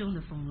心中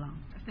的风浪。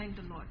 I thank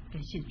the Lord.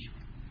 感谢主。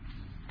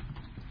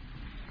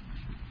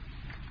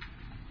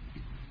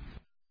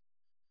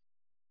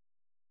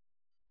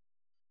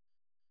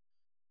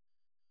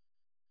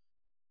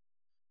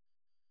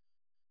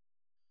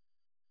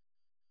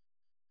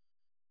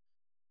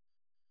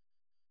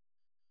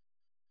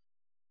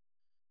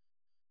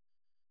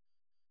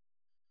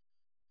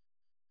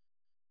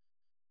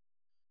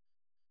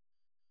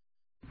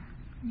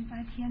礼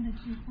拜天的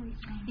聚会，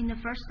 In the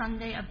first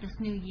Sunday of this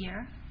new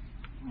year,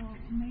 我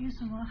没有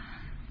什么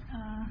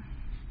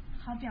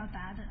好表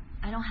达的。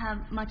 I don't have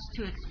much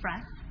to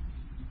express.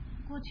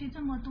 过去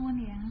这么多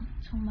年，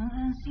从蒙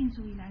恩信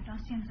主以来到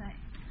现在，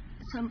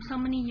 So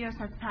many years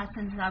has passed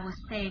since I was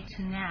saved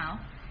to now.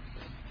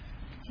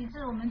 其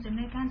实我们准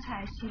备刚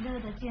才喜乐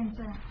的见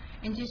证，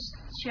 And just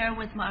share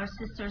with our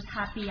sisters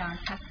happy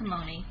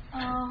testimony.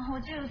 我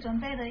就准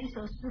备了一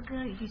首诗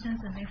歌与弟兄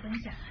姊妹分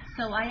享。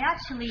 So I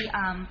actually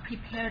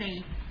prepared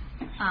a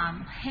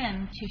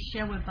hymn to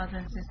share with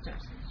brothers and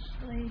sisters.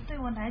 所以对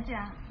我来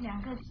讲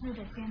，2个字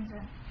的见证，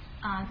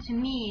 To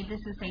me, this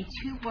is a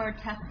 2-word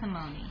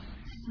testimony,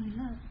 喜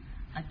乐。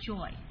 a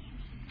joy.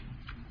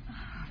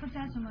 不知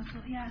道怎么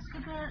说呀，诗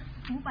歌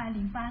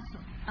508首。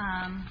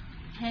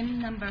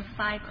Hymn number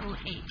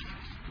 508.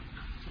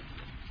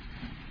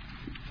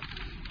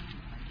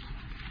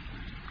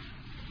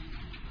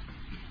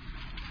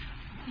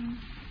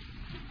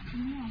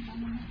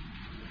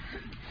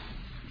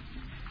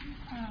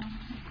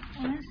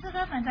 我们诗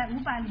歌本在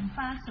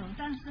508首，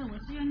但是我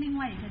是用另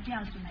外一个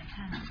调子来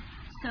看的。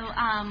So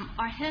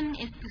our hymn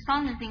is the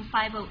song is in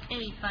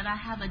 508, but I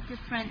have a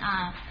different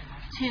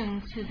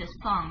tune to the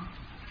song,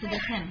 to the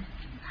hymn.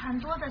 很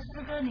多的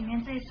诗歌里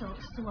面，这首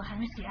是我很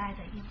喜爱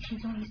的其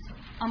中一首。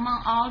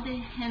 Among all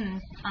the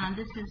hymns,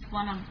 this is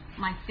one of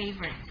my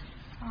favorites.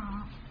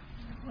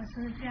 我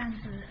是这样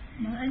子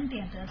蒙恩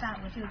典得到，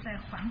我就再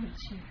还回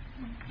去。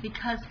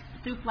 Because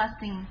through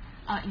blessing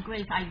and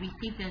grace I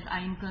received it,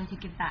 I am going to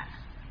give back.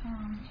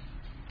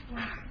 我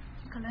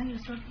可能有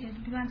时候有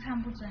地方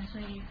唱不准，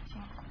所以就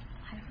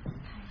还不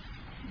太。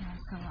Yeah,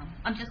 so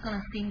I'm just going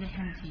to sing the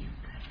hymn to you.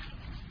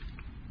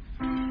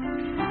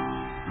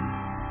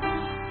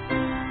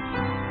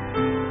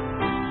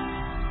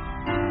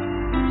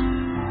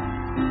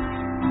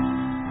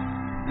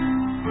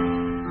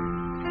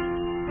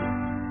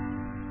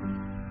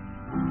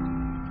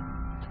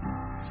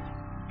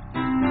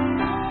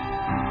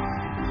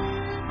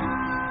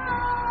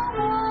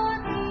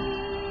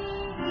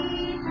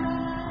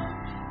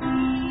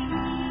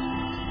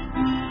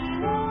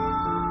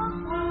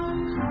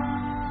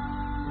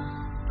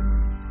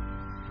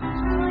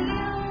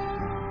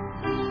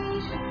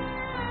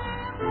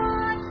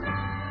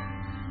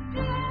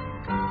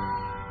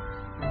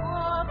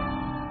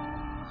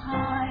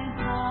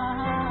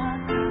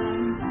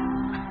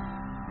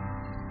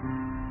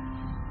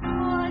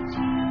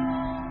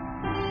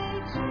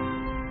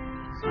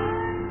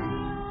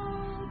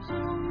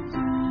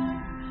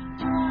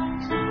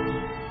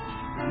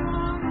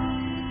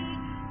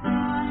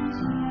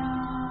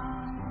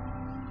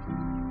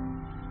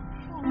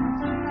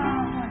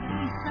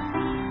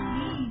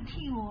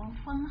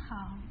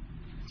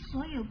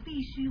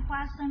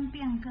花生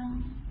变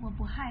更，我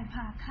不害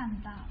怕看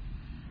到。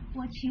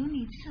我求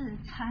你赐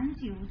长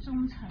久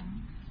忠诚，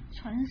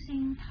存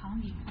心讨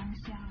你欢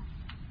笑。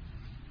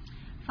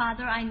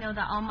 Father, I know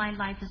that all my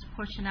life is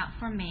portioned out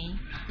for me.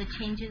 The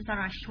changes that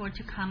are sure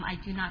to come, I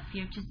do not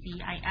fear to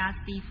see. I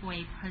ask thee for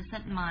a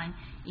present mind,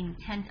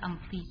 intent on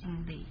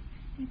pleasing thee.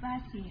 第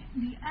8节，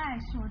你爱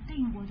所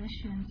定我的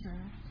选择。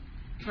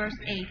 Verse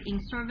 8, in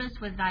service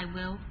with thy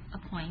will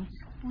appoint.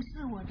 不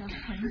是我的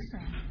捆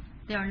绳。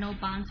 There are no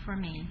bonds for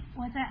me.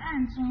 我在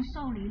暗中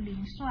受你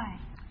领率。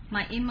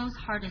 My inmost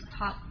heart is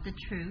taught the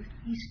truth.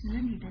 以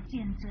使你的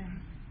见证。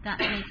 That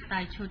makes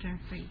thy children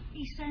free.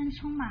 一生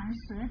充满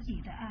舍己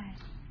的爱。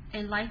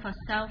 A life of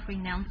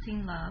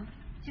self-renouncing love.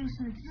 就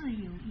是自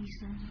由一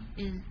生。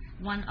 Is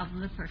one of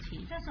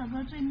liberty. 这首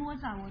歌最摸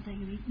着我的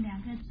有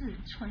2个字：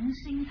存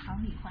心讨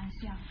你欢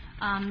笑。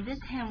This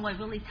hymn, what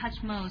really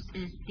touched most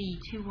is the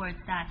 2 words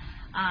that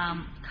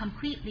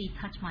completely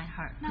touch my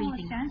heart. 那我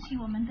想起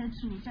我们的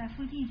主在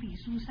腓立比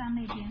书上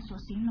那边所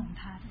形容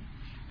他的。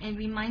It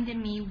reminded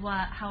me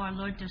how our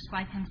Lord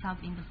described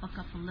himself in the book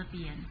of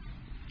Philippians.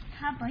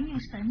 他本有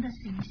神的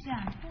形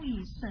象，不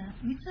以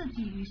自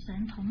己与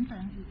神同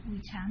等为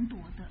强夺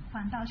的，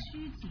反倒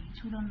虚己，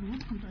除了奴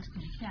仆的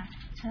形象，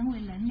成为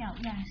人了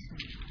样式。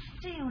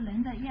既有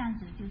人的样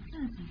子，就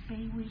自己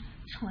卑微，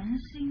存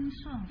心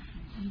顺服，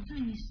以至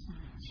于死，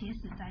且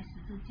死在十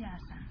字架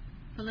上。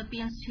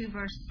 Philippians 2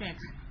 verse 6,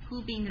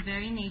 who being the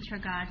very nature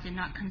God did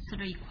not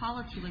consider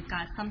equality with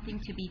God something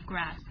to be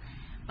grasped,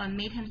 but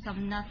made himself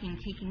nothing,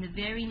 taking the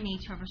very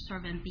nature of a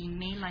servant, being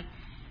made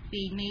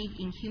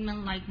in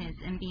human likeness,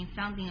 and being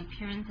found in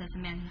appearance as a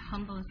man, he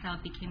humbled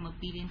himself, became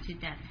obedient to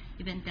death,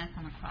 even death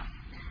on a cross.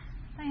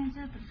 但愿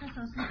这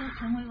首诗歌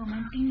成为我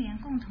们今年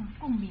共同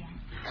共勉。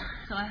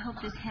 So I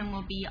hope this hymn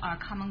will be our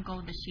common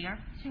goal this year.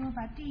 所以我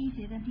把第1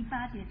节跟第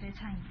8节再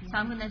唱一遍。 So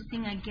I'm going to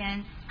sing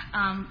again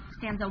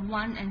stanza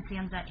 1 and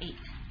stanza 8.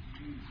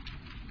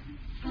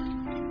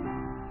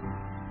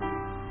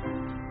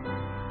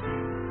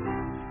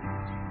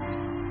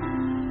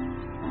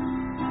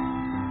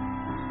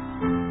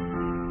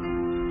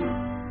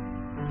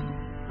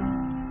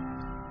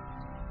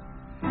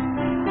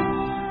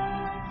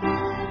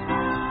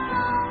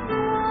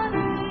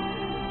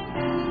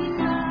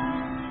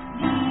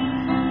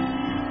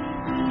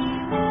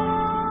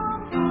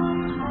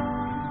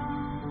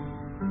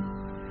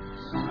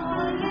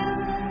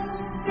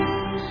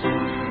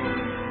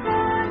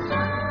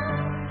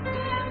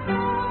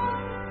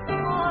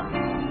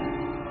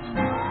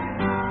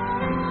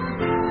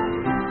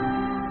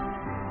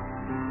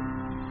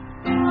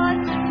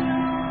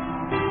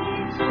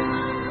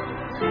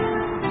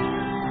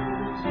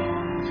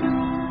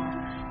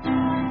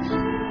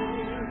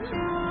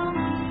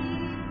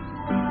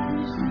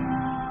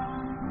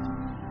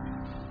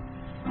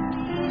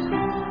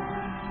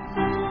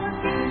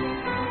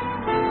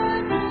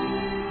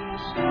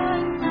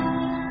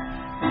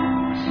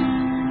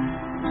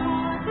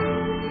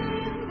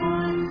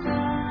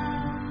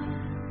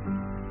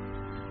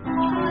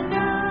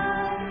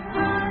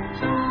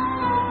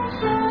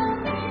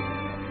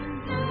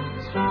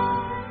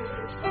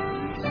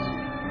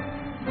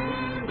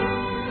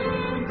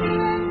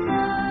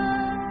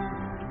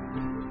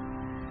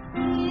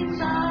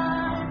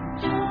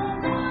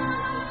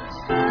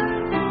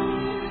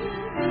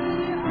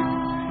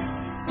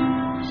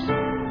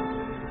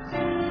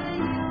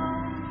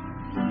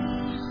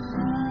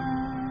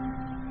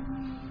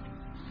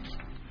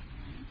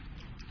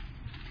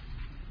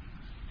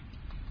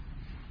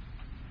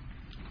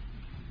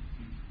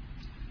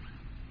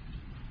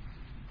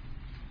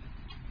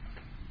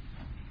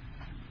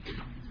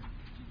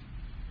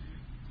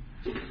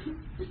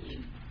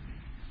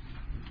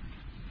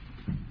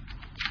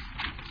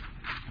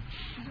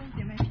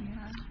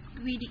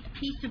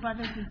 Peace to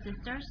brothers and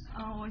sisters.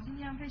 我今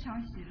天非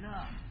常喜乐。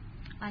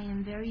 I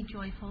am very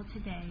joyful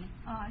today.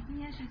 今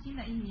天是新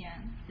的一年。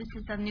 This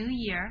is a new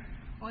year.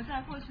 我在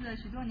过去的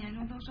许多年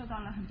中都受到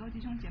了很多弟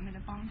兄姐妹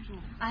的帮助。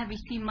 I have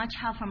received much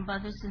help from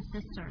brothers and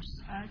sisters.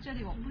 这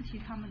里我不提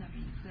他们的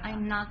名字。 I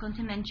am not going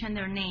to mention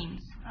their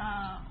names.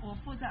 我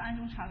父在暗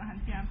中查看，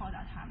必然报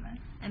答他们。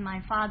 And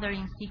my Father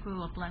in secret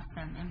will bless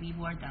them and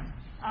reward them.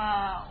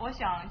 我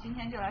想今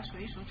天就来数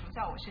一数主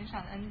在我身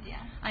上的恩典。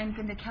 I am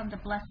going to count the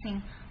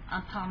blessing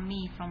upon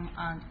me from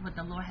what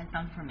the Lord has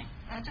done for me.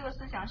 这个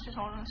思想是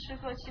从诗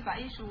歌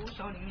715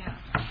首里面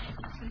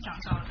思想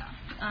到的。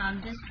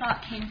This thought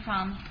came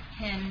from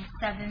hymn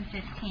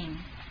 715.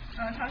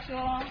 他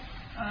说，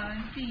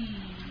第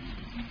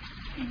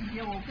几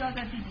节我不知道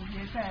在第几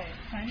节在，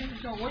反正就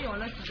是说我有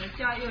了主的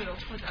家，又有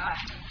父的爱。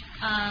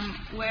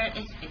Where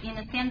it's in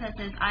the stanza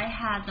says, I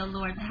had the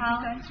Lord's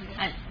house,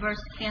 at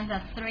verse stanza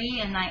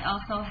 3, and I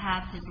also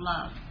have His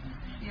love.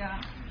 Yeah.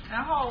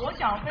 然后我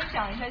想分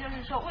享一下，就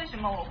是说为什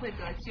么我会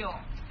得救。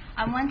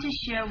 I want to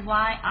share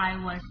why I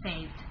was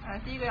saved.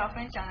 第一个要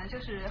分享的就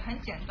是很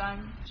简单，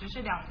只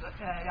是两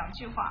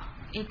句话。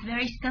 It's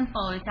very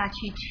simple. It's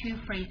actually 2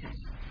 phrases.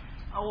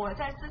 我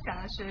在思想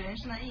的是人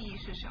生的意义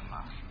是什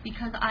么。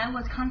 Because I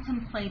was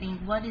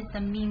contemplating what is the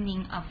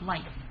meaning of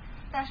life.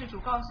 但是主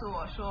告诉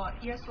我说，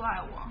耶稣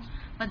爱我。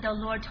 But the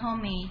Lord told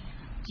me,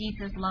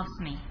 Jesus loves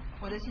me.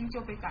 我的心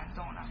就被感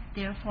动了。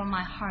 Therefore,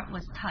 my heart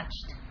was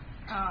touched.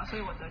 所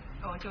以我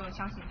就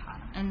相信他了。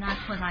 And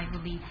that's when I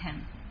believed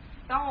Him.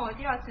 当我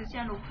第二次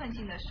陷入困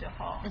境的时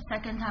候， The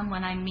second time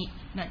when I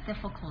met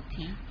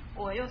difficulty,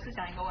 我又思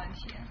想一个问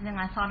题。 then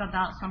I thought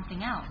about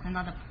something else,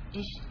 another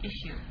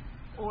issue.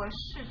 我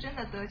是真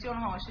的得救了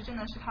吗？我是真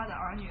的是他的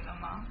儿女了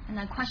吗？ And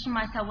I questioned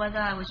myself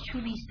whether I was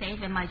truly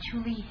saved. Am I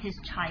truly His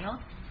child?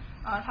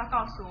 他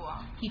告诉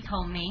我， He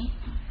told me,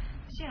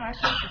 信而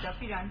受洗的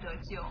必然得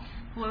救。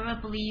 whoever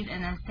believes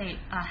and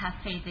have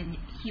faith, and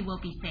he will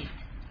be saved.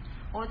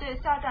 我对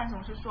撒旦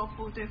总是说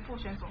不，对父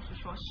神总是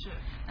说是。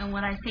 And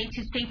what I say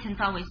to Satan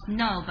is always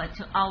no, but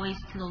always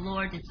to the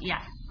Lord is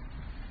yes.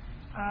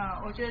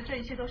 我觉得这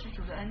一切都是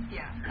主的恩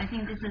典。 I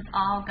think this is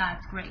all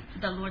God's grace,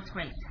 the Lord's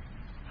grace.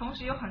 同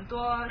时有很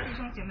多弟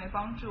兄姐妹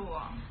帮助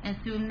我， And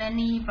through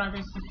many brothers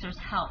and sisters'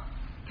 help,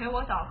 陪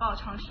我祷告、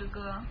唱诗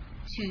歌。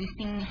 to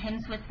sing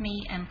hymns with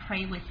me and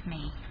pray with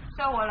me.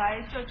 在我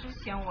来这之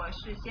前，我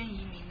是先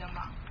移民的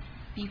嘛。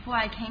 Before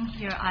I came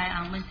here, I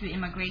went through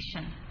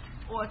immigration.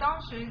 我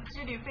当时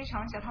几率非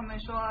常小，他们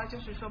说就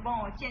是说帮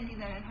我鉴定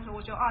的人，他说我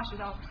只有20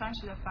到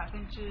30%的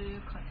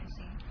可能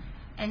性。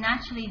 And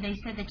actually, they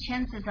said the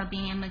chances of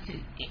being able to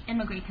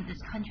immigrate to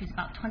this country is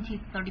about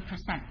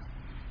 20-30%.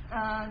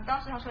 当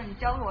时他说你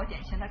交给我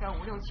点钱，大概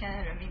5-6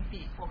千人民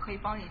币，我可以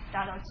帮你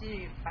达到几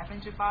率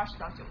80%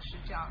到90%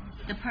这样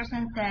子。 The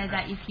person said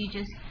that if you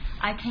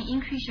I can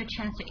increase your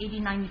chance to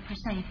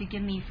 80-90% if you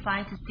give me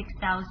 5,000 to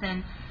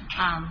 6,000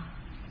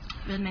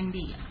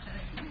 renminbi,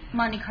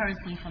 money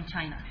currency from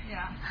China.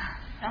 Yeah.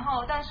 然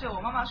后，但是我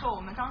妈妈说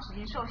我们当时已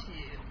经受洗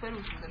归入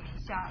主的名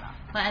下了。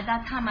 But at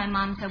that time, my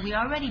mom said we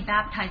already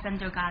baptized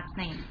under God's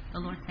name,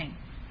 the Lord's name.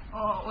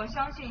 我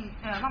相信，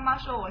妈妈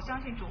说我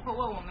相信主会为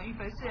我们预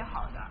备最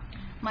好的。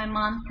 My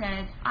mom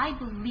said, I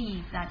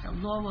believe that the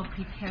Lord will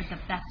prepare the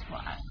best for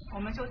us. 我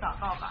们就祷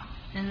告吧。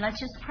 Then let's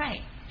just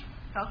pray.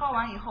 祷告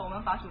完以后，我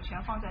们把主权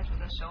放在主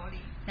的手里。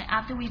 Then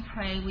after we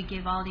pray, we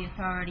give all the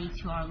authority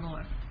to our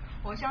Lord.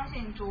 我相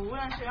信主无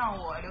论是让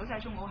我留在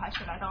中国，还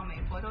是来到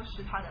美国，都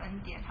是他的恩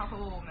典，他会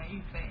为我们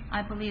预备。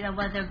 I believe that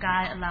whether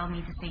God allowed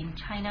me to stay in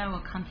China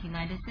or come to the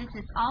United States,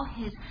 it's all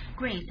His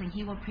grace, and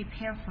He will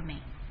prepare for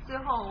me. 最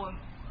后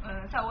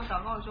在我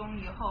祷告中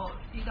以后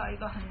遇到一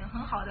个很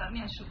好的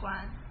面试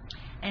官。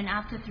 And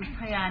after through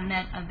prayer, I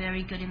met a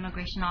very good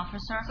immigration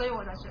officer. 所以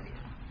我在这里了。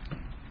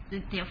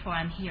 Therefore,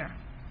 I'm here.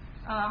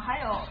 还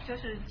有就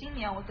是今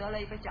年我得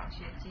了一个奖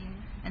学金。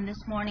 And this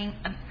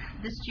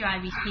year, I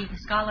received a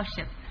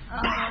scholarship.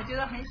 我觉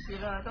得很喜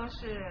乐，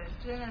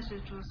真的是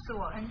主赐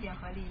我恩典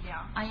和力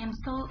量。 I am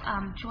so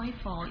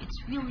joyful.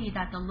 It's really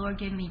that the Lord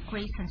gave me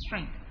grace and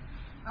strength.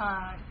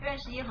 认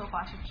识耶和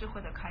华是智慧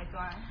的开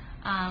端。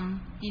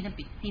The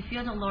fear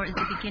of the Lord is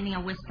the beginning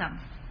of wisdom.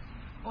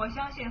 我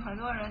相信很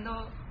多人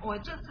都，我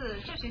这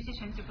学期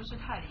成绩不是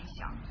太理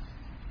想。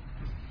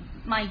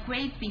 My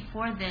grade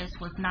before this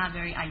was not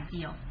very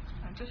ideal.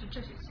 就是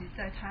这学期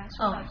在他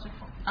收到之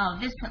后。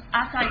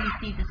After I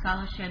received the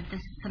scholarship,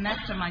 this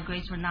semester my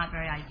grades were not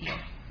very ideal.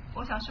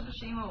 我想是不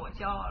是因为我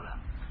骄傲了？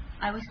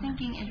 I was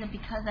thinking, is it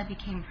because I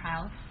became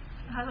proud?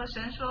 他说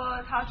神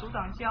说他阻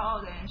挡骄傲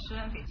的人，施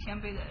恩给谦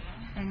卑的人。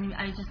 And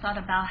I just thought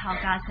about how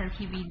God says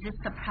He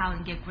resists the proud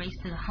and gives grace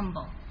to the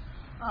humble.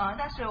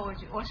 但是我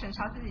审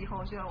查自己以后，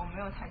我觉得我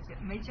没有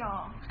没骄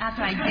傲。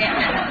After I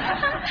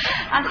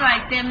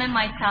examined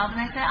myself, and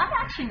I said, I'm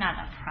actually not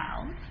that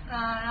proud.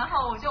 然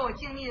后我觉得我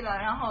尽力了，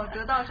然后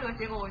得到这个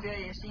结果，我觉得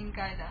也是应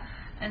该的。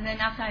 And then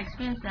after I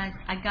experienced that,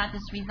 I got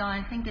this result.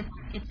 I think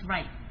it's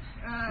right.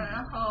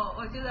 然后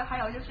我觉得还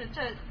有就是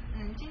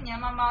今年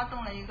妈妈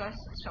动了一个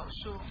手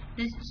术。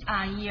 This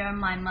year,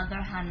 my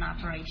mother had an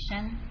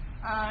operation.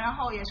 然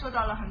后也受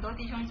到了很多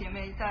弟兄姐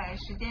妹在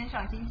时间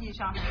上、经济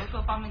上很多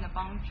各方面的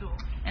帮助。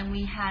 And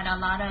we had a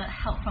lot of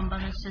help from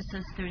brothers and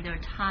sisters through their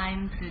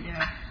time, through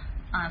their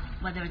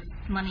whether it's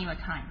money or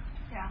time.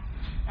 对啊，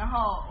然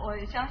后我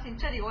相信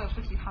这里我也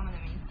不提他们的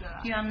名字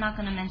了。 Here I'm not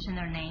going to mention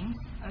their names.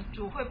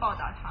 主会报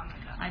答他们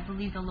的。 I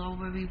believe the Lord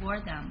will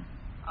reward them.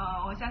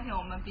 我相信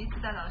我们彼此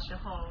代祷的时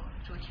候，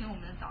主听我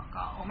们的祷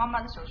告。我妈妈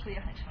的手术也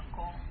很成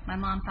功。 My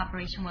mom's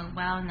operation went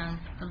well, and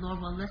the Lord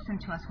will listen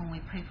to us when we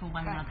pray for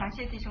one another. 感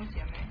谢弟兄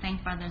姐妹。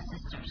 Thank brothers and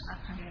sisters.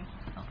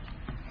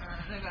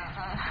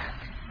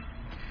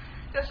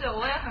 就是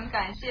我也很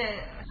感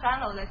谢3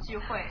楼的聚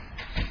会。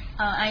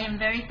 I am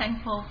very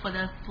thankful for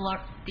the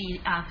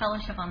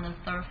fellowship on the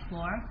 3rd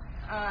floor.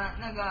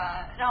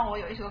 让我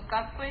有一种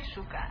归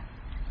属感。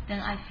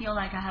 Then I feel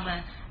like I have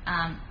a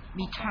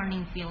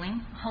returning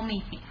feeling,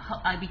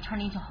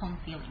 returning to home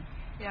feeling.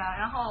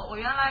 然后我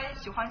原来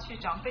喜欢去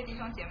长辈弟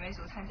兄姐妹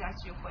组参加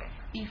聚会。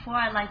 Before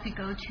I like to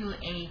go to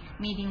a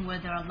meeting where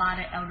there are a lot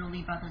of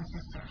elderly brothers and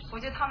sisters. 我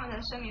觉得他们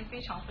的生命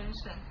非常丰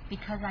盛。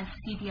 Because I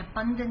see the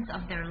abundance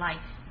of their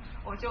life.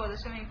 我觉得我的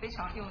生命非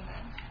常幼嫩。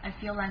 I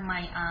feel like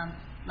my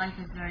life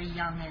is very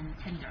young and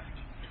tender.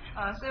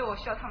 所以我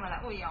需要他们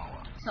来喂养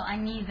我。 So I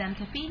need them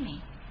to feed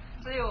me.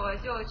 所以我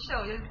就去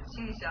了，我就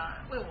心里想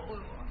喂我。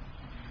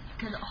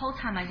 Because the whole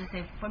time I just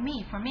say for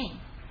me, for me.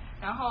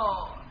 然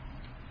后，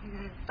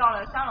到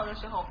了3楼的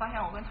时候，我发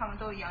现我跟他们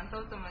都一样，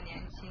都这么年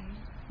轻。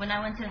 When I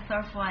went to the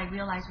 3rd floor, I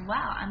realized,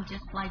 wow, I'm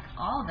just like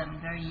all of them,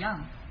 very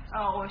young.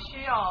 我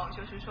需要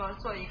就是说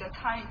做一个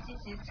积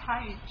极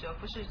参与者，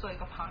不是做一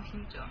个旁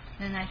听者。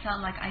 Then I felt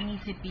like I need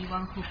to be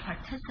one who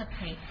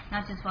participate,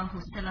 not just one who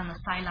sit on the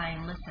sideline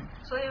and listen.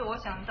 所以我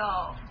想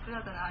到不知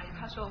道在哪里，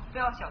他说不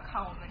要小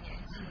看我们年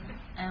轻。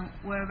 And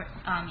where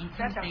in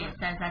Tuesday it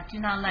says that do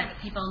not let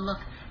people look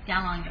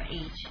down on your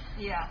age.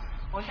 Yeah.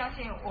 我相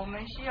信我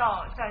们需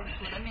要在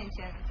主的面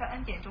前，在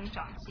恩典中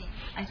长进。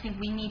 I think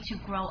we need to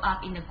grow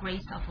up in the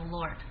grace of the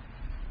Lord.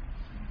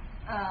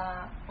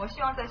 我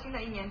希望在新的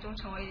一年中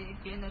成为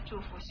别人的祝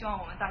福，希望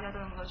我们大家都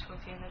能够成为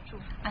别人的祝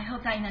福。 I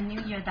hope that in the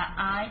new year that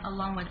I,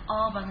 along with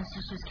all brothers and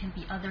sisters, can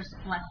be others'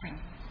 blessing.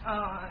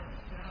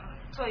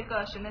 做一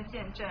个神的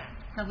见证。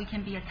 So we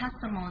can be a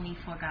testimony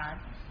for God.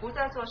 不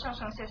再做上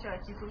上下下的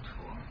基督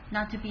徒。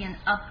 Not to be an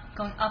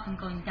going up and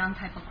going down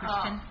type of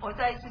Christian. 我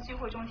在一次聚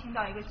会中听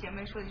到一个姐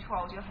妹说的一句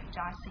话，我觉得很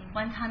扎心。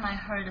 One time I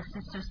heard a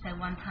sister say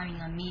one time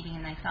in a meeting,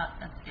 and I thought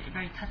that it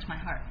very touched my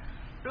heart.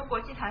 如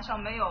果祭坛上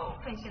没有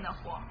奉献的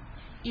火，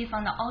 If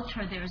on the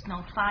altar there is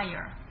no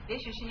fire, 也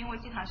许是因为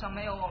祭坛上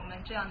没有我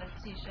们这样的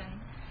祭牲。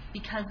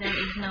 Because there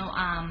is no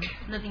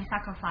living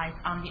sacrifice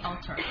on the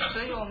altar.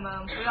 所以我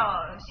们不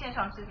要献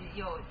上自己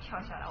又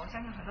跳下来。我相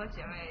信很多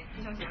弟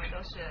兄姐妹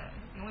都是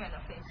永远的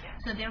奉献。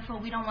 So therefore,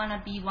 we don't want to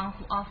be one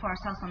who offer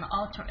ourselves on the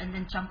altar and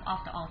then jump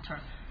off the altar.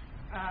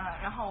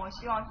 然后我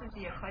希望自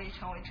己也可以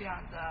成为这样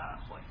的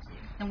伙计。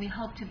 And we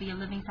hope to be a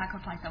living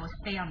sacrifice that will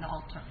stay on the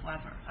altar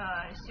forever.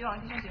 希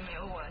望弟兄姐妹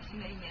有我新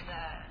的一年的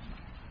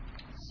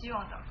希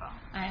望祷告。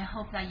 I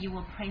hope that you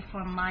will pray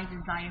for my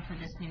desire for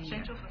this new year.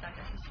 神祝福大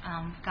家，谢谢。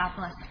God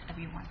bless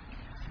everyone.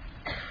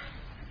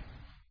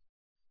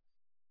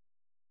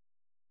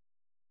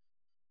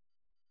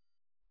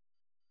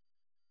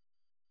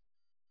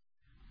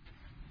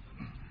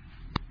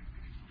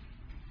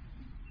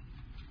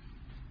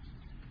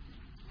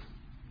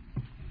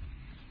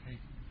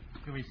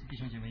 各位弟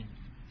兄姐妹，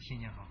新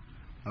年好。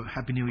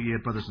 Happy New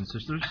Year, brothers and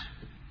sisters.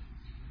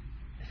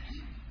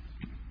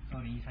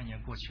 2013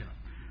年过去了。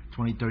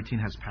 2013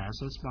 has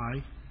passed us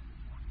by.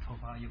 头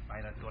发又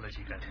白了，多了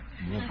几根。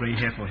 More gray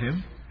hair for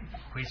him.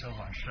 回首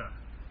往事，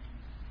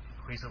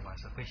回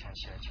想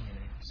起来去年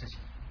的事情。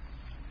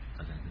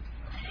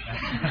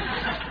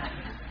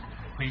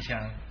回想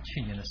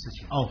去年的事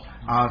情。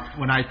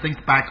When I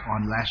think back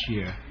on last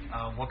year.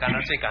 我感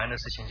到最感恩的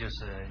事情就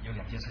是有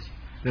2件事情。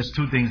 There's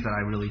 2 things that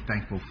I'm really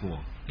thankful for.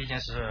 第一件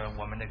是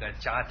我们那个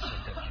家庭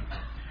的聚会。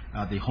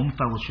The home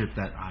fellowship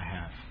that I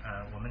have.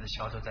 我们的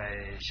小组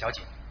在小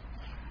井。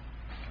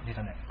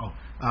Little Neck.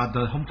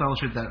 The home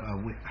fellowship that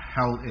we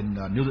held in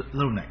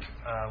Little Neck.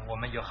 我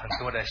们有很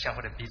多的相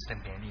互的彼此的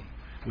勉励。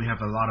 We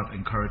have a lot of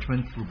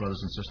encouragement through brothers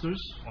and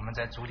sisters. 我们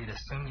在主里的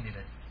生命里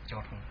的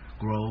交通。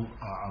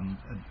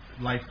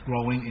Life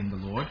growing in the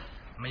Lord.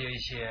 我们有一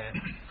些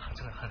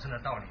很深的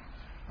道理。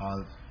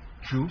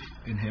Truth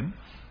in Him.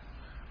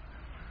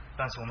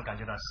 但是我们感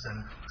觉到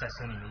神在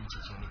生命里一起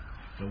经历。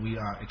 So we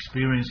are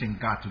experiencing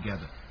God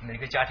together. 每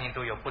个家庭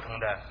都有不同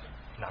的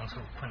难处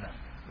困难。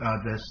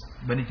There's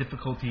many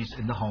difficulties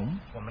in the home.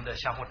 我们的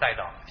相互带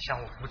导，相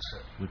互扶持。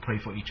 We pray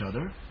for each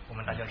other. 我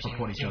们大家经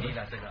历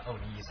了这个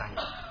2013年。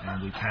And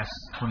we passed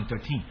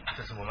 2013.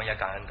 这是我们要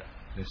感恩的。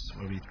 This is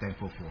what we're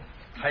thankful for.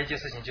 还有一件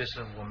事情就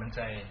是我们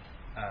在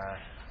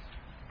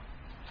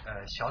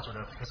小组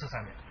的服事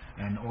上面。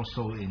 And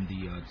also in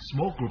the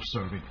small group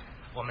serving.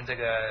 我们这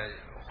个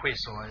会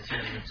所现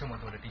在有这么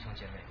多的弟兄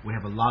姐妹。 We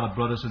have a lot of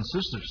brothers and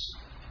sisters.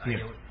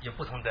 有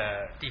不同的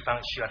地方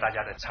需要大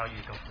家的参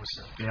与跟服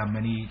侍。 There are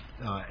many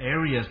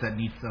areas that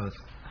need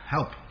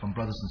help from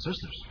brothers and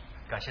sisters.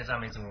 感谢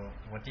赞美主，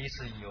我第一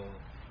次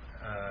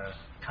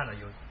看到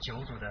有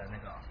9组的那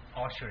个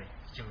ushering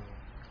就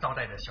招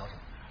待的小组。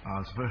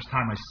It's the first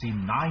time I've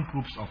seen 9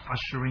 groups of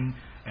ushering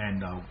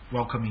and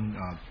welcoming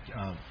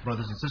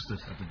brothers and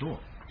sisters at the door.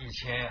 以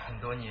前很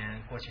多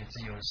年过去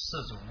只有4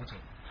组5组。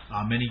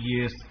Many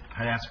years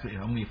past,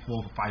 only 4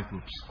 or 5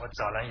 groups. 我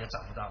找人也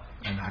找不到。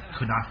And I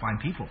could not find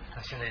people.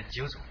 那现在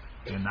9组。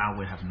And now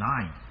we have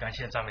 9. 感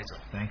谢赞美主。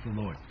Thank the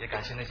Lord. 也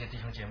感谢那些弟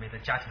兄姐妹的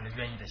家庭的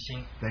愿意的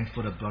心。Thanks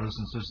for the brothers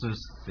and sisters,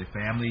 the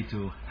family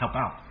to help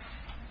out.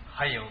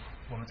 还有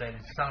我们在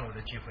3楼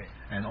的聚会。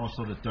And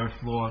also the 3rd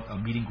floor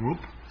meeting group.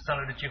 3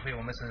楼的聚会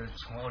我们是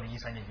从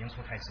2013年年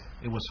初开始。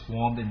It was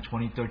formed in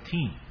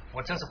 2013.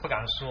 我真是不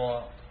敢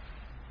说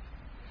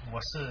我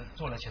是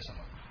做了些什么。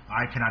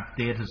I cannot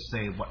dare to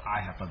say what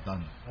I have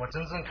done. 我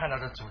真正看到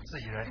的主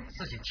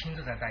自己亲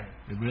自在带领。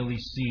It really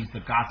sees the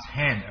God's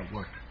hand at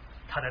work.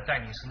 他的带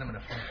领是那么的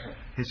丰富。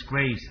His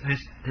grace,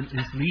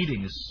 His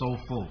leading is so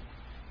full.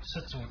 是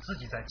主自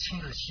己在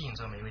亲自吸引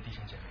着每位弟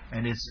兄姐妹。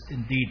And it's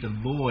indeed the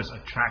Lord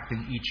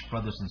attracting each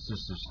brothers and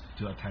sisters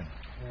to attend.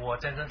 我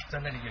在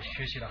那里也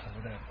学习了很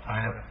多的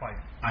话语。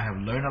I have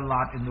learned a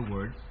lot in the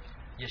Word.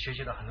 也学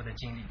习了很多的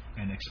经历。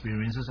And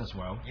experiences as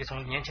well. 也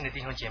从年轻的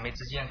弟兄姐妹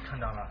之间看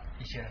到了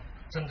一些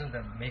真正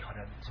的美好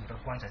的主的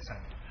光在上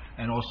面。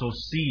And also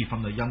see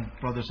from the young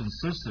brothers and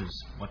sisters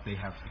what they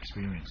have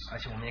experienced. 而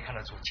且我们也看到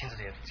主亲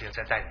自也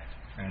在带领。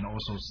And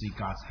also see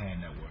God's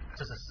hand at work.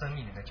 这是生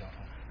命里的交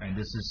通。And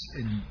this is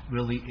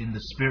really in the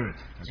spirit.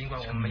 尽管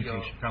我们没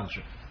有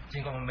fellowship.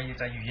 尽管我们没有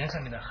在语言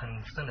上面的很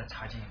深的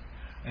查经。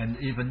And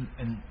even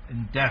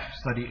in depth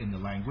study in the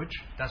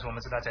language. 但是我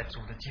们知道在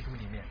主的基督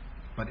里面。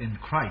But in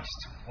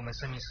Christ, 我们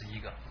生命是一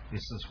个。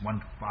This is one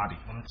body.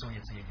 我们主也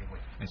只有一位。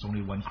It's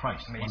only one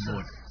Christ, 每 one 次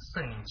Lord.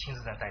 圣灵亲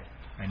自在带领。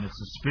And it's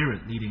the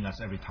Spirit leading us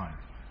every time.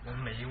 我们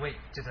每一位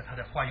就在他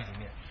的话语里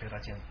面得到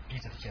彼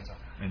此的建造。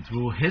And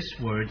through His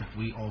word,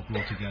 we all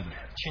grow together.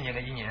 去年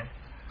的1年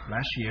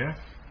Last year,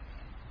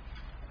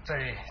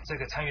 在这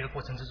个参与的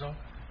过程之中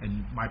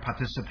in my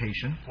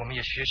participation, 我们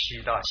也学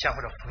习到相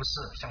互的服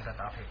侍，相互的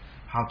搭配。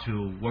how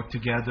to work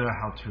together,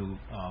 how to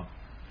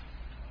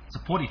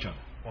support each other.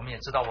 我们也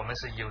知道我们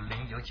是有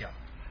棱有角。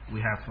We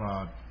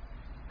have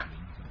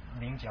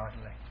棱角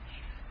对。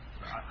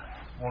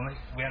我们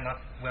we are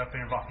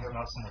very rough, is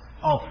not smooth.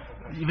 Oh,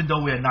 even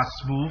though we are not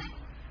smooth,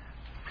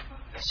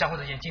 相互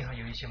之间经常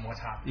有一些摩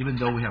擦。even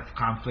though we have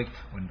conflict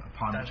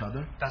upon each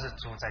other, 但是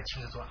主在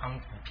亲自做安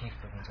抚平复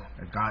的工作。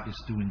God is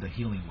doing the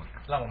healing work.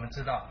 让我们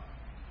知道，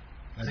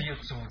只有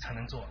主才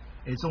能做。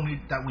It's only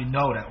that we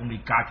know that only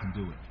God can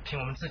do it. 凭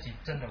我们自己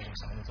真的我们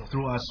什么都做不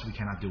Through us, we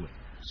cannot do it.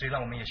 所以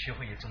让我们也学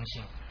会有忠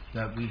心。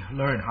That we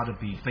learn how to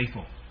be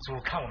faithful. 主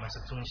看我们是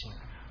忠心。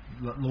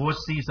The Lord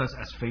sees us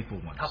as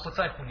faithful ones. 他不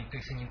在乎你对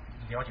圣经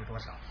了解多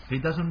少。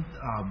It doesn't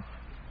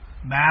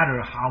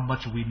matter how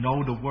much we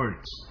know the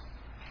words.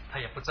 他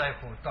也不在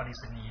乎到底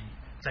是你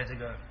在这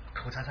个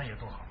口才上有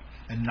多好。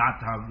And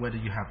not whether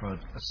you have a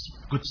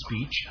good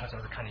speech. 他主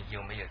要是看你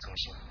有没有忠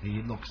心。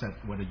He looks at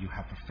whether you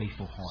have a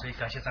faithful 所以 heart.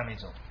 感谢赞美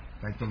主。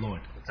Thank the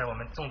Lord. 在我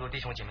们众多弟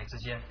兄姐妹之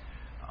间，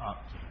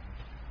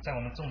在我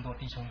们众多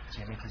弟兄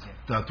姐妹之间，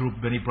 Through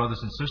many brothers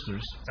and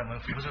sisters, 在我们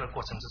服侍的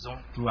过程之中，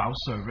 through our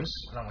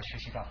service, 让我学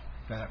习到，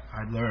 that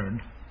I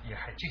learned 也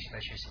还继续在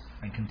学习，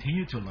 and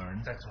continue to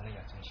learn 在主内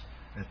养忠心。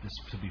 that is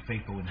to be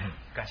faithful in Him.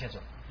 感谢主。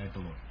 Thank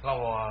the Lord. 让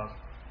我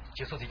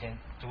结束之前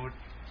读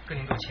哥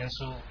林多前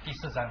书第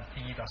4章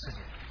第1到4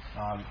节。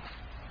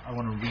I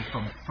want to read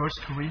from 1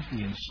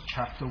 Corinthians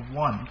chapter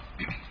 1.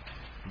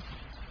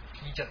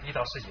 1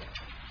到4节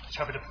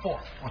 ，Chapter 4.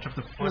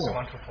 Chapter verse 4.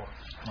 1 to 4.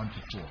 1 to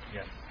 4.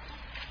 Yeah.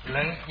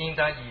 人应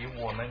当以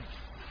我们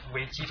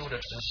为基督的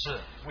执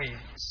事，为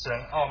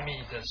神奥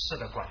秘的事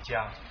的管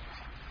家。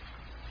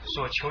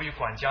所求于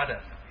管家的，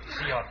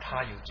是要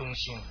他有忠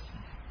心。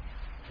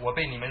我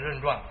被你们论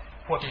断，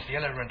或被别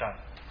人论断，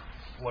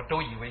我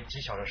都以为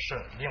极小的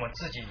事，连我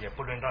自己也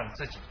不论断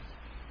自己。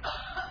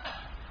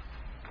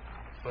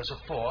Verse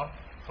 4.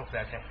 Hopefully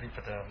I can flip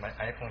my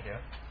iPhone here.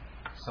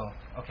 So,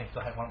 okay,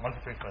 go ahead. 1 to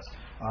 3 first.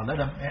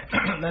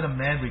 Let a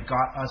man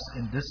regard us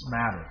in this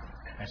matter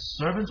as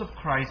servants of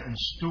Christ and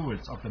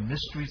stewards of the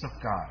mysteries of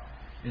God.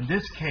 In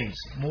this case,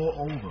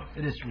 moreover,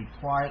 it is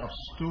required of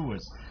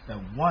stewards that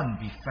one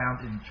be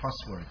found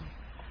trustworthy.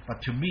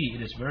 But to me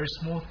it is a very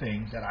small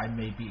thing that I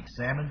may be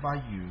examined by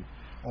you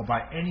or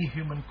by any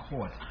human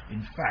court.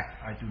 In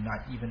fact, I do not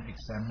even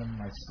examine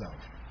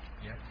myself.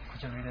 Yeah.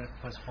 Could you read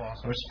verse 4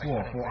 also? Verse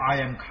 4, For I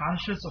am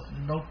conscious of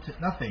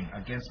nothing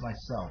against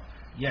myself,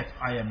 yet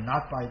I am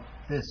not by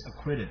this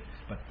acquitted,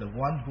 but the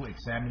one who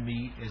examined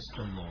me is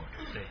the Lord.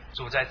 对，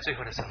主在最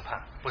后的审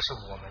判，不是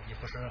我们，也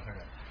不是任何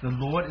人。 The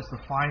Lord is the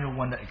final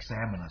one that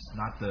examines us,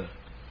 not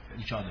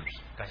each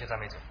others. 感谢赞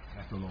美主。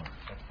 Thank the Lord.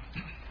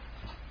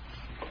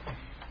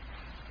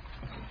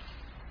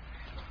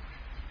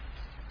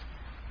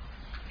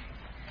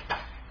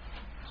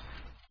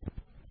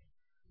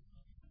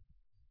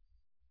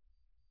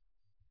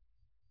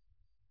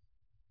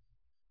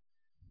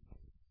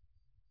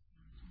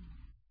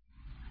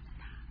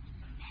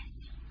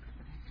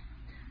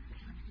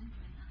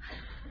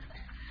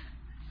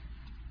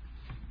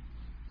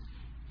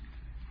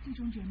 弟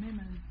兄姐妹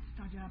们，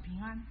大家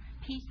平安。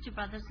 Peace to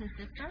brothers and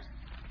sisters.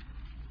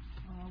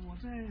 我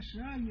在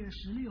12月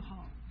16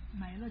号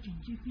买了紧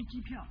急飞机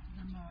票，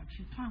那么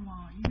去探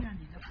望医院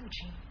里的父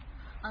亲。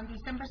 On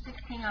December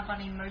 16, I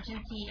bought an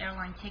emergency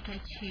airline ticket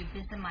to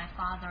visit my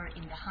father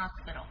in the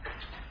hospital.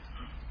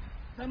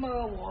 那么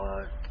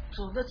我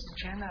走的之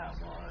前呢，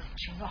我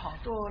请了好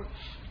多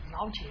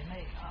老姐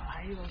妹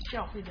还有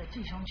教会的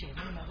弟兄姐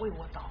妹们为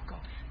我祷告。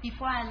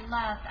 Before I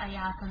left, I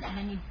asked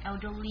many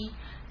elderly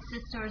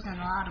sisters and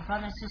a lot of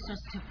brothers and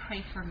sisters to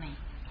pray for me.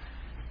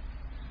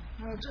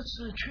 这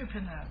次 trip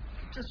呢，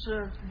这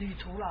次旅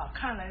途了，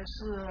看来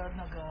是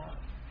那个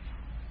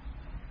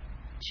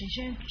起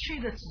先去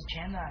的之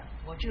前呢，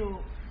我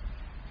就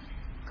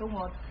跟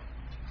我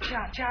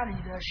家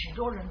里的许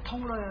多人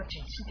通了几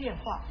次电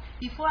话。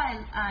 Before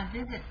I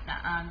visit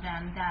them,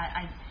 that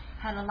I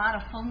had a lot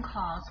of phone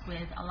calls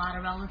with a lot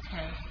of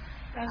relatives.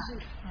 但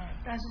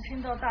是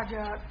听到大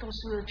家都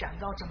是讲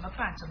到怎么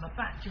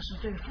办，就是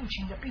对父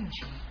亲的病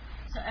情。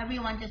 So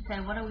everyone just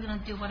said, what are we going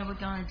to do? What are we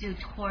going to do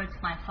towards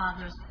my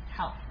father's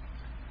health?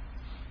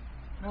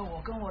 那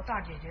我跟我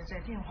大姐姐在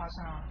电话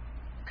上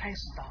开始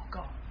祷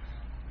告。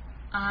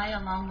 I,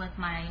 along with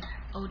my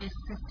oldest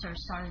sister,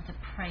 started to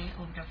pray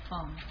over the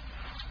phone.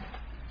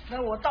 那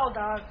我到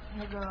达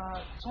那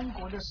个中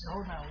国的时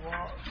候呢，我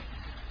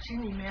心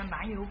里面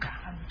蛮有感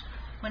恩。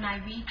 When I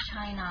reached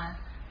China,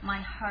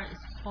 my heart is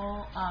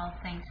full of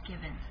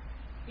thanksgiving.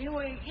 因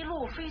为一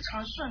路非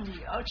常顺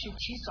利，而且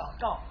提早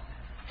到。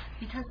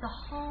 Because the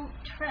whole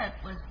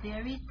trip was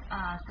very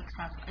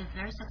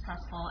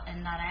successful,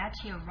 and that I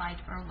actually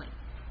arrived early.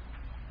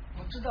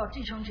 我知道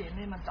弟兄姐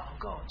妹们祷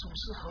告总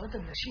是何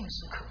等的信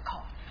实可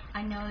靠。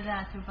 I know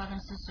that through brothers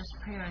and sisters'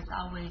 prayer is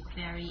always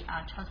very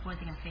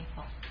trustworthy and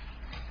faithful.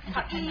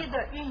 他一一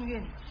的应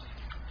允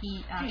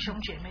弟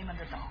兄姐妹们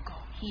的祷告。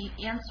 He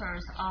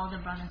answers all the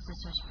brothers and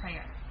sisters'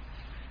 prayer.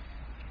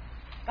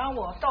 当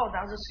我到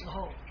达的时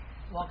候，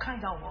我看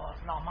到我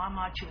老妈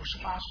妈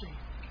98岁。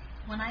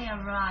 When I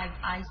arrived,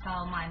 I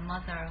saw my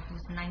mother,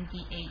 who's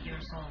 98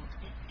 years old.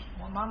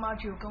 我妈妈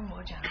就跟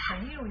我讲，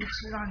没有一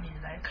次让你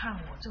来看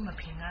我这么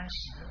平安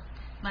喜乐。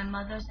 My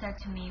mother said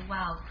to me,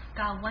 wow,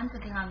 God once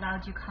again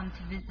allowed you come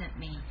to visit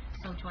me,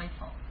 so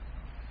joyful.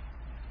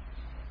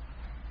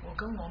 我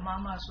跟我妈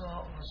妈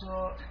说，我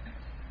说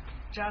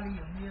家里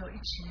有没有一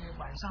起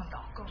晚上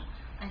祷告？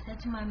 I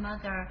said to my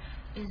mother,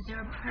 is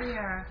there a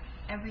prayer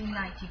every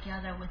night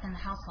together within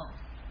the household?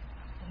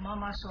 我妈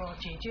妈说，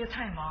姐姐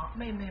太忙，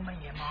妹妹们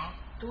也忙，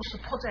都是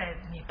扑在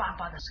你爸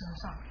爸的身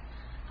上。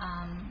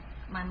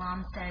 My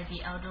mom said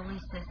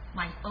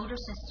my older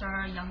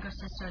sister, younger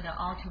sister, they're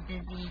all too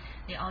busy.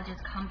 They all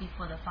just come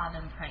before the Father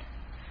and pray.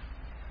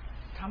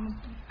 他们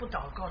不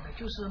祷告的，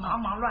就是忙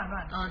忙乱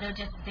乱的。 Oh, they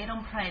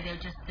don't pray. They're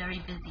just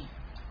very busy.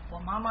 我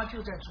妈妈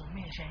就在主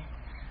面前，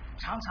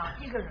常常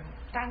一个人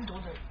单独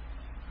的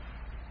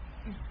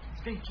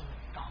对主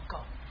祷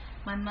告。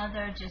 My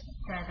mother just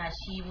said that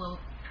she will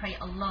pray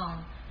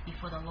alone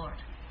before the Lord.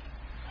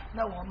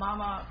 那我妈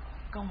妈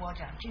跟我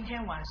讲，今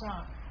天晚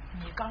上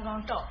你刚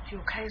刚到，就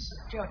开始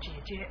叫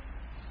姐姐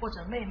或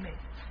者妹妹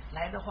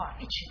来的话，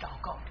一起祷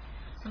告。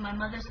 So my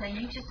mother said,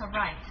 you just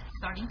arrived.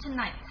 Starting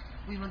tonight,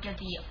 we will get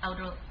the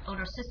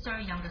older sister,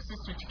 younger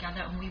sister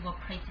together, and we will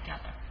pray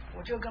together.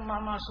 我就跟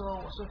妈妈说，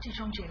我说弟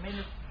兄姐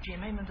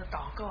妹们的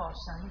祷告，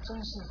神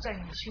真是在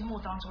你心目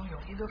当中有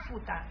一个负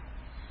担。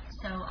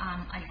 So I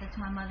said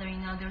to my mother,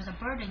 there's a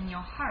burden in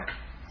your heart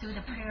through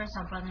the prayers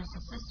of brothers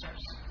and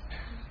sisters.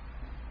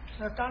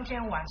 那当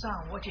天晚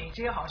上，我姐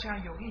姐好像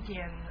有一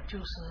点就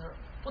是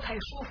不太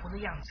舒服的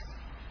样子。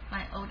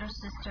 My older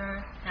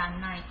sister that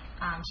night,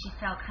 she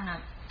felt kind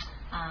of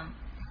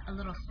a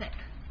little sick.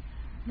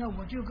 那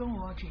我就跟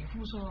我姐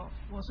夫说，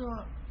我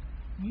说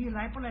你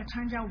来不来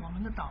参加我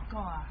们的祷告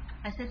啊？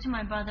 I said to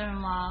my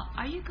brother-in-law,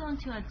 are you going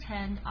to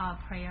attend our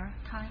prayer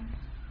time?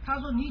 他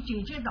说你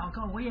姐姐祷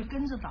告，我也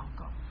跟着祷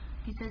告。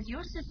 He says,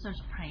 your sister's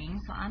praying,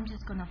 so I'm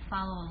just going to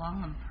follow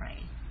along and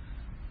pray.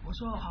 我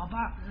说好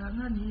吧，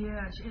那你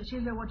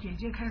现在我姐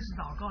姐开始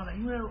祷告了，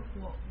因为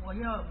我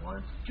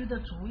觉得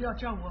主要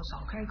叫我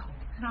少开口，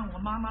让我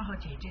妈妈和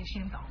姐姐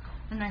先祷告。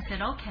 And I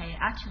said, okay,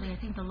 actually I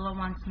think the Lord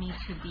wants me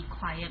to be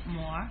quiet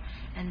more,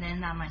 and then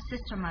my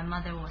sister, my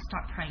mother will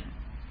start praying.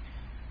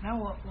 然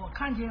后我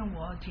看见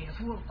我姐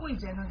夫跪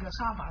在那个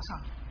沙发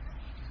上。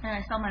 And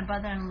I saw my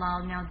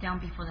brother-in-law kneel down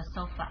before the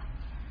sofa.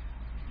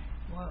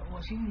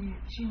 我心里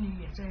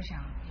也在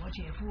想，我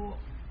姐夫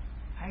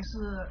还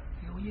是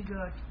有一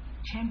个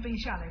谦卑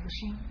下来的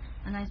心。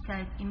 And I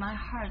said, in my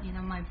heart,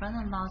 my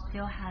brother-in-law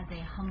still has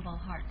a humble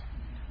heart.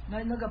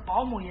 那个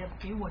保姆也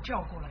给我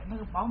叫过来，那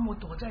个保姆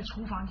躲在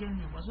厨房间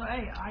里。我说，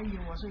哎，阿姨，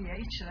我说也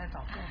一起来祷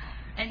告吧。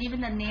 And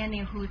even the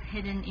nanny who's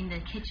hidden in the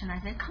kitchen,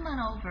 I said, come on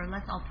over,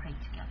 let's all pray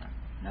together.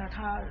 那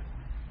他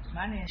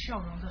满脸笑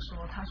容的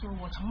说，他说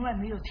我从来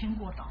没有听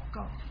过祷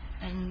告。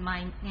 And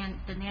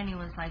the nanny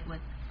was like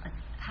with a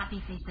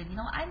happy face, said,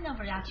 I've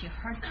never actually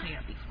heard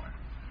prayer before.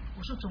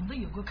 我说总得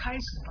有个开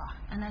始吧。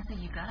 And I said,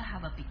 you gotta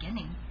have a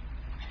beginning.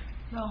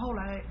 那后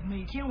来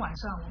每天晚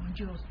上我们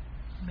就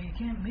每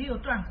天没有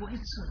断过一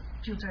次，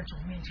就在主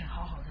面前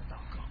好好的祷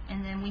告。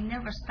 And then we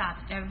never stop.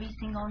 Every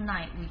single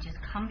night we just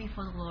come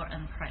before the Lord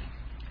and pray.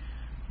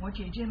 我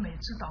姐姐每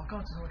次祷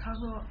告之后，她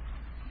说：“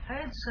哎，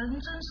神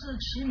真是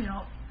奇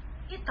妙，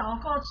一祷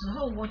告之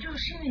后，我就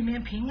心里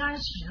面平安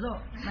喜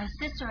乐。” My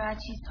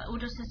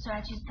older sister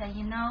actually said,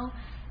 you know,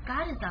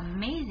 God is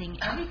amazing.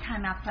 Every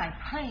time after I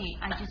pray,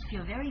 I just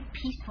feel very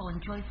peaceful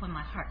and joyful in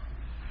my heart.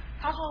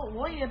 她说：“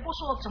我也不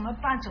说怎么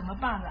办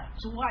了，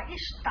主啊，一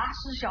大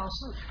事小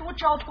事都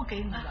交托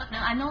给你了。”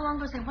 Now I no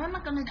longer say, what am I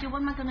going to do?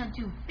 What am I going to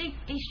do? Big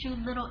issue,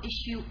 little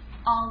issue,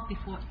 all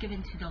before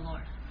given to the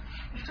Lord.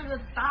 这个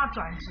大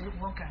转折，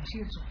我感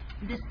谢主。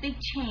 This big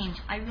change,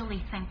 I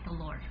really thank the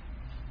Lord.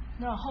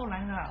 那后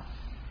来呢，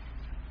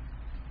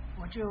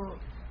我就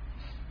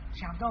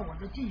想到我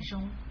的弟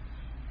兄，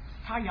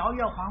他摇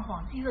摇晃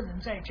晃一个人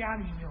在家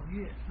里纽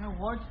约，那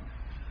我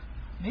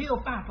没有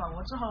办法，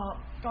我只好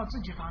到自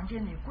己房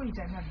间里跪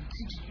在那里，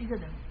自己一个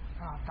人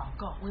祷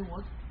告，为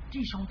我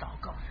弟兄祷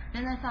告。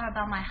 Then I thought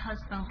about my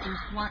husband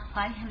who's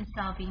by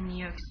himself in New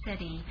York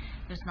City.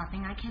 There's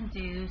nothing I can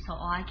do, so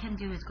all I can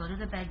do is go to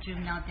the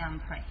bedroom, kneel down,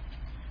 and pray.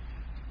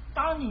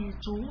 当你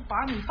主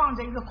把你放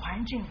在一个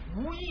环境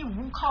无依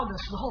无靠的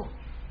时候，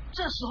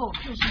这时候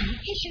就是你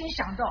一心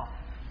想到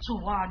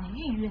主啊，你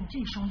应允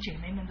弟兄姐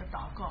妹们的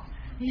祷告，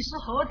你是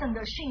何等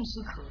的信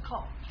实可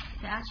靠。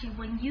 So actually,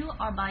 when you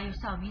are by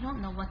yourself, you don't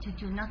know what to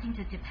do, nothing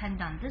to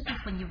depend on. This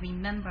is when you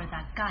remember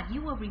that God,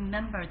 you will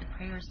remember the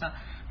prayers of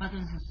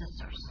brothers and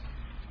sisters.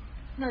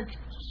 那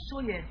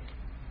所以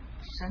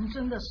神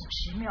真的是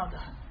奇妙的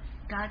很。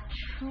 God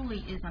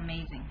truly is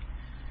amazing.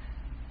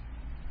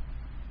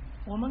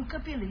 我们隔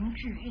壁邻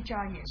居一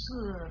家也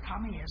是，他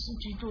们也是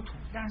基督徒，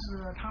但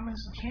是他们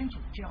是天主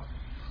教的。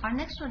 Our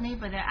next door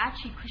neighbor, they're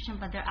actually Christian,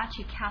 but they're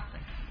actually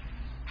Catholic.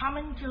 他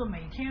们就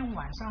每天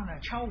晚上呢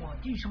敲我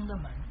弟兄的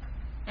门。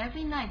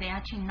 Every night they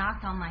actually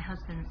knocked on my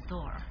husband's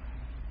door.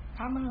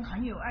 他们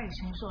很有爱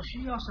心，说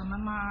需要什么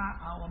吗？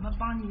我们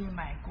帮你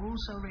买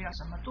grocery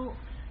什么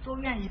都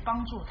愿意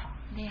帮助他。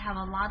 They have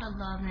a lot of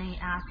love, and they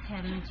ask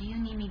him, "Do you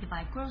need me to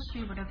buy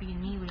grocery? Whatever you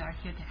need, we are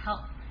here to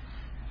help."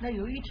 那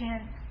有一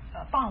天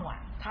傍晚，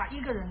他一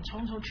个人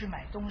冲出去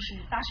买东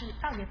西，但是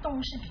大概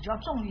东西比较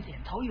重一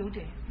点，头有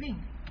点晕。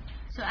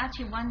 So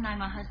actually, one night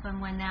my husband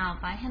went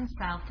out by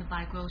himself to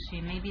buy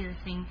grocery. Maybe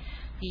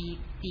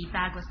the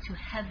bag was too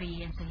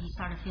heavy, and so he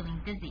started feeling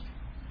dizzy.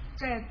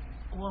 在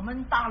我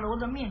们大楼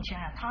的面前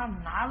他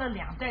拿了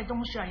2袋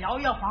东西摇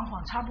摇晃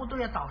晃，差不多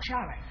要倒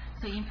下来。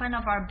 So in front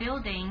of our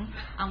building,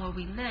 where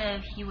we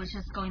live, he was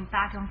just going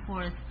back and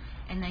forth,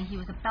 and then he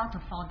was about to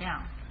fall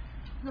down.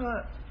 那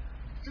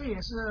这也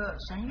是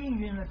神应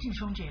允了弟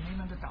兄姐妹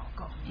们的祷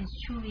告。 It's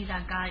truly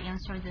that God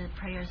answered the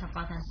prayers of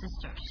brothers and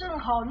sisters. 正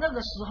好那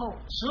个时候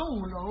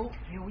，15楼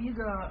有一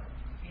个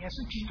也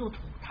是基督徒，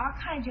他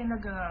看见那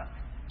个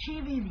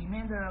TV 里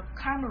面的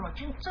camera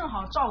正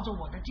好照着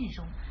我的弟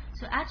兄。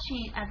 So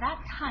actually, at that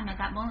time, at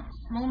that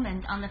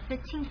moment, on the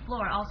 15th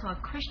floor, also a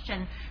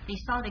Christian, they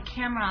saw the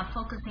camera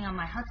focusing on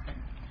my husband.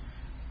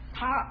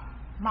 他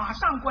马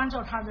上关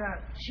照他的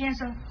先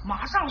生，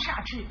马上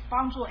下去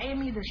帮助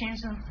Amy 的先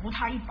生扶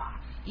他一把。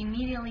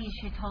 Immediately,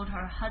 she told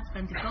her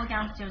husband to go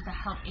downstairs to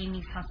help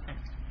Amy's husband.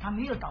 他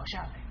没有倒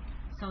下来。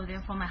 So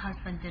therefore, my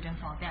husband didn't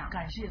fall down.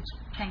 感谢主。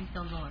 Thank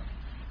the Lord.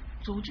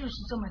 主就是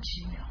这么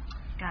奇妙。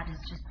 God is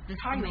just this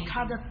他有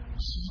他的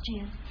amazing. 时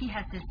间。 He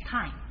has this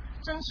time.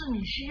 真是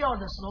你需要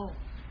的时候，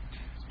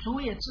主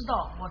也知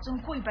道我正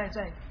跪拜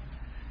在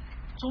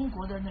中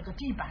国的那个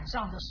地板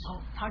上的时候，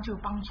他就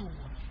帮助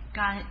我。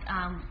 God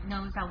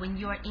knows that when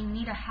you are in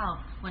need of help,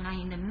 when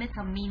I'm in the midst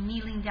of me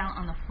kneeling down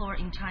on the floor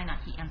in China,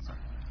 He answered.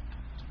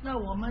 那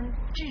我们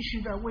继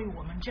续的为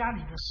我们家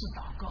里的事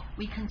祷告。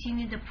 We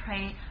continue to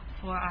pray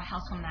for our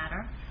household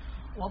matter.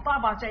 我爸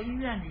爸在医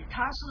院里，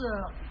他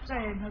是在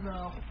那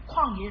个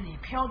旷野里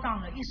飘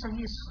荡了一生一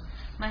世。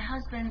 My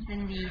husband's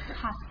in the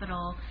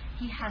hospital.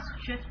 He has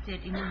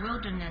drifted in the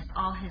wilderness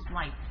all his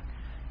life.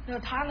 那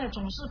他呢，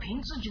总是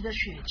凭自己的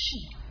血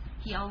气，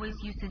 He always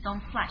used his own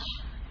flesh.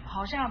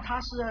 好像他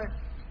是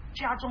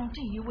家中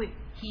第一位，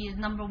 He is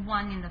number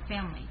one in the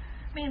family.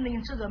 命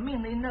令这个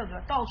命令那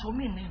个，到处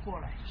命令过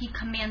来。 He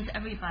commands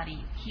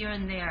everybody, here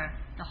and there,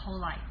 the whole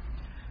life.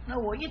 那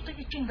我一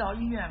进到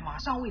医院，马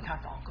上为他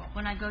祷告。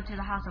 When I go to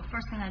the house, the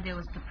first thing I did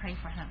was to pray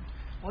for him.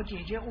 我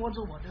姐姐握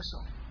着我的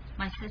手，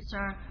 My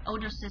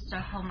older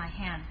sister, held my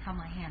hand.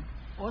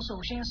 我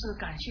首先是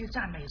感谢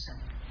赞美神。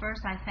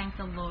 First, I thank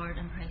the Lord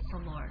and praise the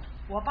Lord.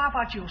 我爸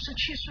爸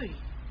97岁，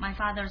 My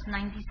father is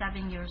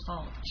 97 years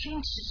old.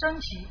 身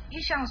体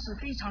一向是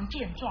非常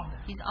健壮的，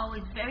 He's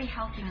always very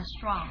healthy and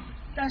strong.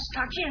 但是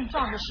他健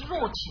壮的是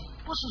肉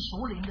体，不是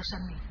属灵的生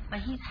命。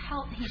 But he's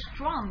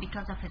strong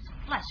because of his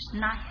flesh,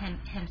 not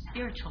him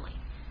spiritually.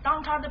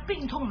 当他的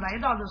病痛来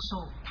到的时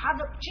候，他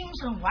的精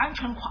神完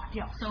全垮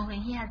掉。 So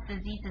when he has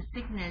disease and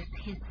sickness,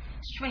 his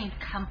strength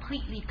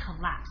completely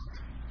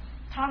collapsed.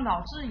 他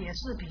脑子也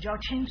是比较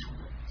清楚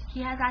的。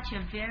 He has actually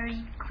a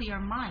very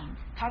clear mind.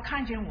 他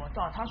看见我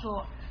到，他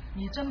说：“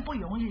你真不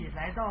容易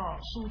来到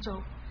苏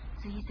州。”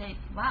 So he said,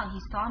 wow, he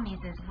saw me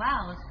and says,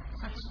 wow,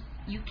 it's such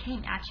you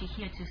came actually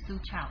here to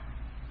Suzhou.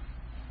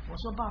 我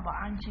说爸爸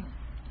安静，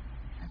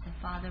 I said,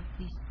 Father,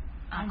 please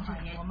安静，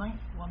 quiet. 我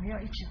们要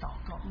一起祷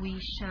告。 We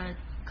should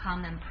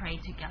come and pray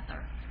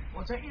together.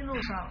 我在一路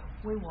上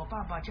为我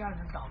爸爸家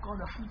人祷告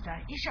的负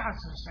担，一下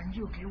子神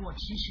就给我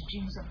提起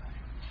精神来。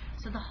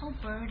 So the whole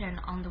burden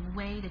on the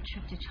way, the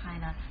trip to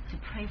China, to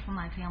pray for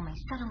my family,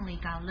 suddenly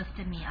God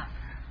lifted me up.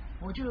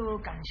 我就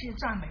感谢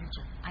赞美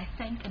主， I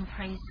thank and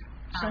praise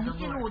神 the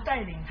一路 Lord.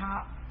 带领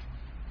他。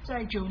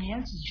在9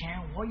年之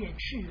前，我也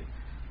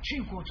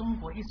去过中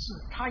国一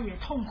次，他也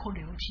痛哭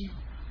流涕。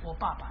我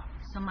爸爸，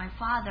 So my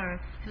father,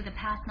 through the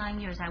past 9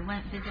 years, I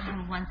went visit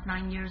him once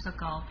 9 years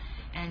ago,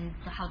 and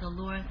how the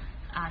Lord,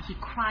 he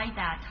cried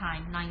that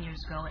time 9 years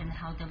ago, and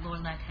how the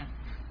Lord led him.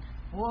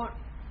 我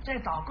在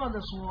祷告的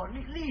时候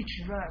列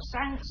举了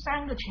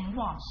三个情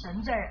况，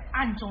神在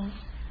暗中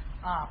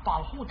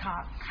保护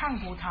他，看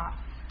顾他，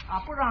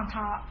不让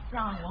他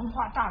让文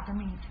化大革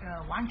命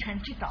完全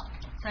击倒。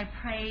 So I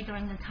prayed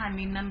during the time,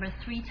 remember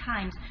 3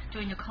 times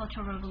during the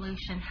Cultural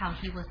Revolution how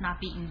he was not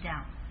beaten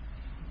down.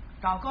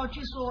 祷告据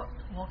说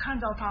我看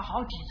到他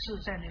好几次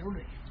在流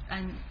泪。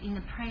 And in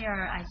the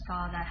prayer, I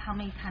saw that how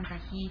many times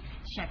that he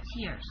shed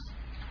tears.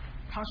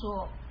 他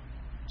说：“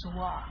主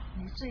啊，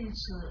你这一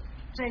次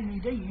在你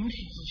的允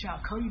许之下，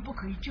可以不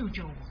可以救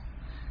救我？”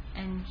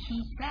 And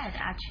he said,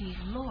 actually,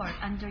 Lord,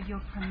 under your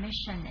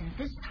permission, and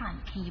this time,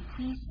 can you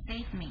please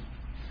save me?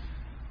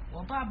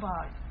 我爸爸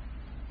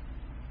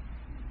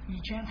以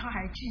前他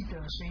还记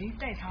得谁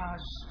带他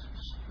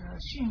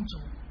信主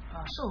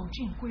受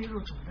尽归入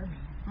主的名。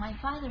 My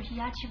father, he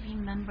actually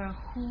remembered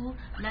who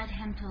led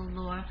him to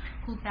the Lord,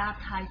 who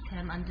baptized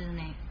him under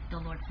the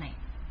Lord's name.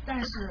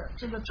 但是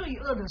这个罪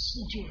恶的世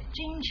界，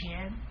金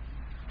钱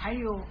还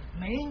有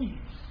美女，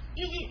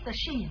一一的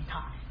吸引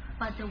他。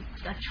 But the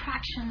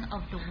attraction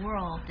of the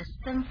world, the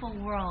sinful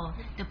world,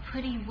 the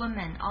pretty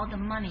women, all the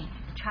money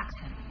attracts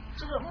him.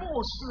 这个末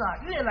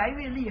世越来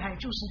越厉害，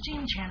就是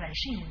金钱来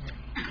吸引人。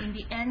 In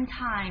the end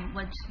time,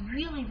 what's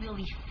really,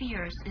 really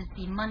fierce is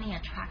the money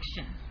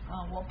attraction.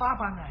 我爸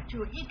爸呢，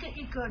就一个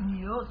一个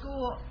女儿都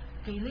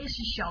给了一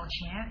些小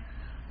钱，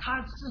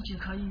他自己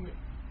可以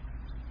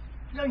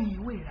任意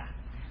未然。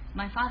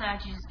 My father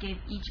actually just gave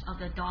each of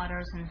the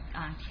daughters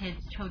and kids,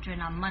 children,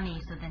 money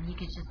so then he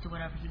could just do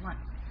whatever he wants.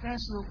 但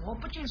是我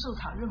不接受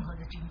他任何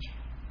的金钱，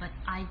 But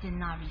I did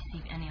not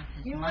receive any of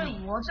his 因为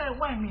money. 我在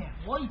外面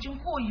我已经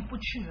过意不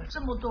去了，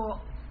这么多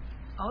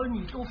儿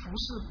女都服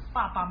侍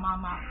爸爸妈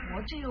妈，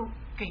我就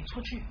给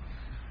出去。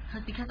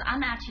 Because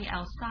I'm actually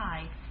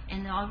outside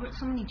and there are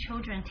so many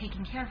children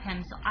taking care of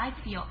him, so I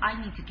feel I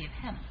need to give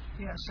him.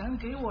 神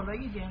给我了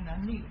一点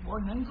能力，我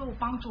能够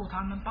帮助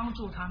他们，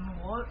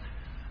我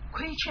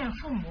亏欠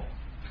父母。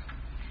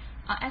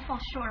 I fall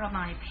short of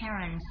my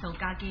parents, so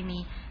God gave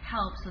me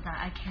help so that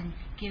I can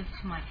give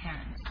to my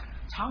parents.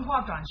 长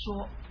话短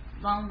说，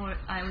 Long word,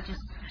 I will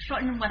just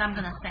shorten what I'm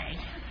going to say.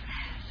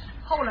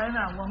 后来呢，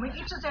我们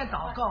一直在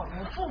祷告，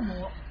我父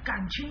母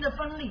感情的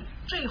分离，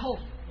最后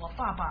我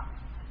爸爸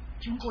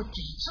经过几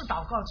次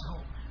祷告之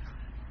后，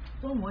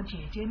问我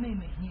姐姐妹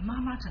妹，你妈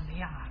妈怎么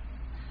样啊？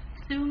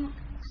 Through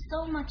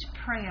so much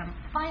prayer,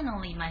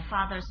 finally my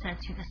father said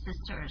to the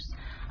sisters,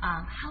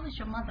 how is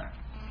your mother?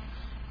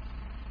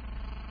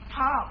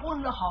 他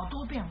问了好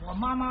多遍，我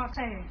妈妈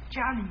在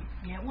家里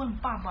也问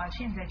爸爸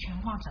现在情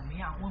况怎么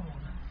样，问我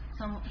们。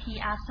 So he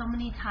asked so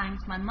many times.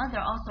 My mother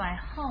also at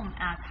home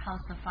asked,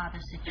 how's the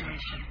father's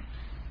situation?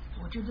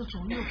 我觉得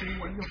主又给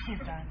我一个负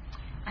担。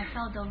 I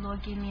felt the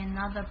Lord gave me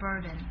another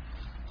burden.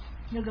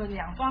 那个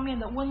两方面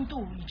的温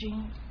度已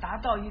经达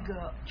到一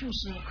个，就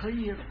是可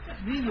以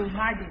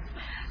reunited。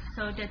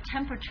 So the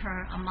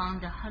temperature among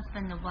the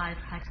husband and wife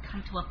has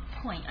come to a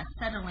point, a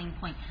settling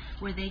point,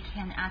 where they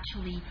can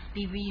actually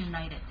be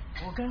reunited.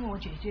 我跟我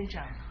姐姐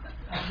讲，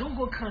如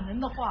果可能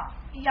的话，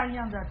一样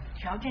样的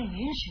条件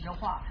允许的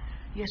话，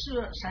也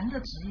是神的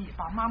旨意，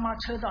把妈妈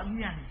车到医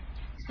院里。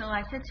 So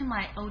I said to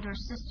my older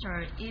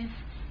sister, if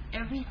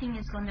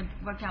everything is going to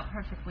work out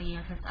perfectly,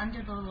 if it's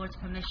under the Lord's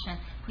permission,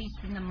 please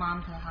bring the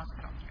mom to the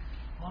hospital.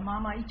 我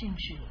妈妈一进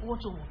去，握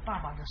住我爸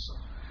爸的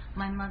手。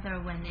 My mother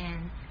went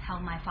in,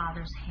 held my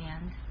father's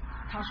hand.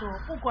 她说：“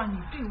不管你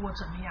对我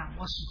怎么样，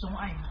我始终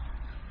爱你。”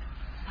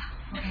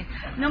 Okay.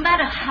 No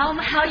matter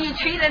how you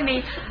treated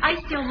me, I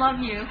still love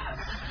you.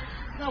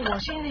 那我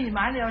心里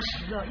满了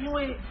喜乐，因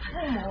为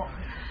父母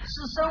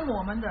是生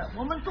我们的，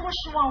我们多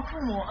希望父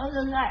母恩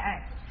恩爱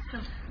爱。 So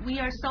we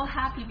are so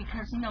happy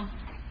because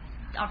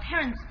our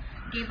parents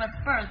gave us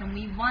birth, and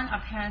we want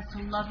our parents to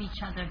love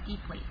each other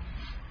deeply.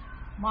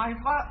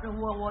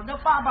 我的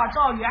爸爸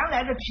照原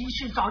来的脾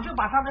气，早就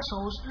把他的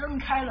手扔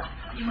开了。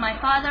 If my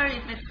father,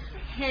 if it's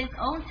his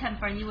own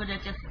temper, he would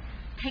have just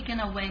taken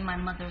away my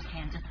mother's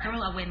hand, just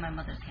throw away my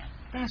mother's hand.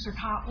 但是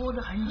他握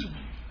得很紧，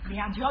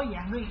两条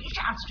眼泪一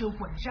下子就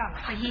滚下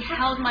来。 But he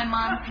held my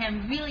mom's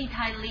hand really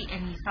tightly,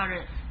 and he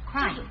started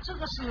crying. 这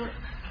个是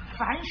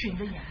反省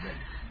的眼泪。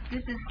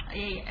 This is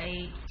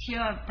a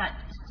tear that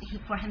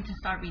for him to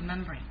start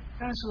remembering.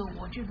 但是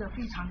我觉得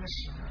非常的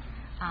喜乐。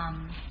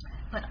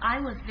 But I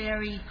was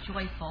very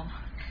joyful.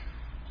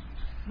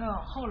 那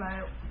后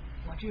来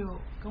我就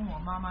跟我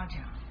妈妈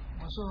讲，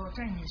我说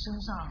在你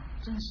身上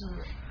真是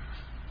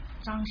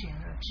彰显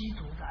了基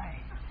督的爱。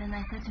 Then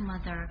I said to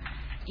Mother,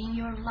 in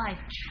your life,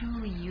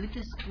 truly you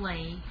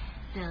display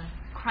the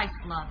Christ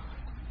love.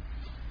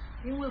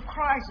 因为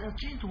Christ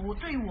基督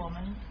对我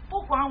们，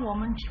不管我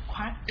们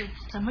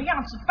怎么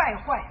样子败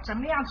坏，怎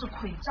么样子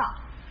诡诈，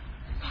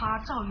他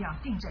照样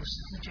钉在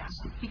十字架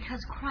上。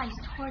 Because Christ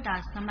toward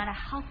us, no matter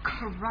how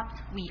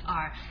corrupt we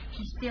are,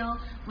 He still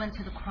went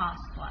to the cross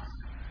for us.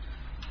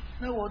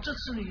 那我这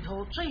次里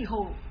头最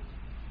后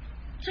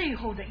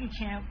的一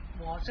天，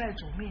我在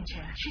主面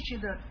前齐齐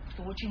的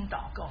读经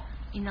祷告。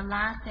 In the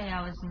last day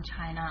I was in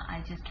China,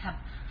 I just kept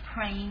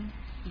praying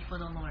before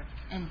the Lord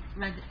and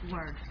read the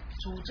Word.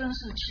 主真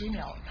是奇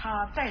妙，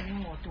他带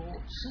领我读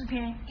诗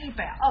篇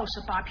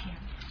128篇。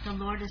 The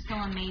Lord is so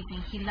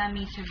amazing. He led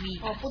me to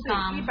read 哦，不对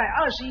Psalm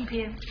 ，121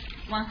篇。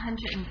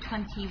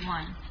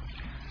 121.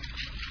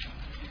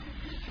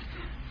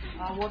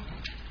 我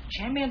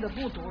前面的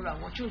不读了，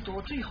我就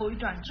读最后一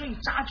段最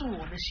扎住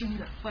我的心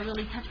的。 What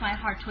really touched my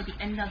heart toward the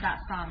end of that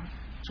psalm.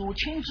 主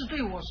亲自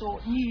对我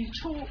说：“你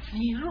出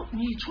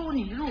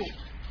你入，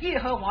耶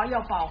和华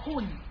要保护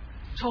你，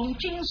从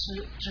今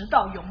时直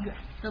到永远。”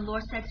 The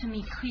Lord said to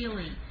me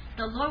clearly,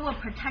 the Lord will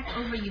protect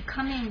over you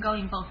coming and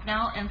going both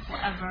now and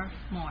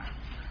forevermore.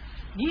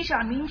 你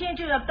想明天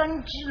就要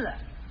登机了，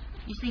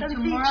 You see, 登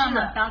飞 tomorrow 机 I'm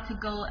了。 about to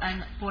go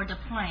and board the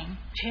plane.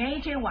 前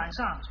一天晚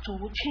上，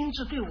主亲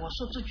自对我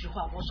说这句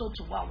话，我说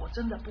主啊，我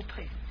真的不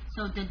配。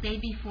 So the day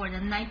before, the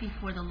night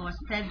before, the Lord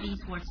said these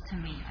words to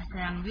me. I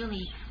said,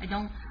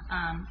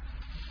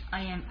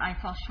 I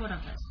fall short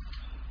of this.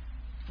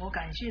 我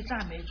感谢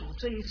赞美主，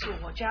这一次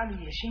我家里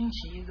也兴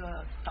起一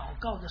个祷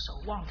告的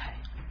守望台。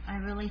 I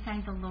really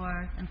thank the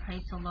Lord and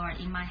praise the Lord.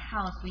 In my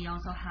house, we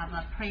also have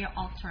a prayer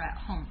altar at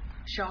home.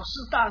 小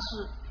事大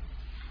事，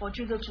我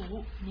觉得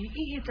主你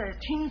一一的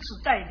亲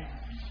自带领。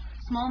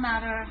 Small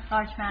matter,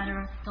 large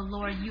matter, the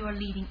Lord, you are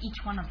leading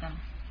each one of them.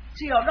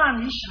 只要让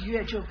你喜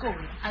悦就够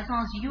了。 As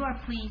long as you are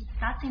pleased,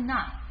 that's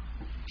enough.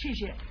 谢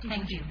谢，弟兄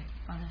Thank 姐 you, 妹。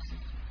 brothers and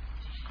sisters.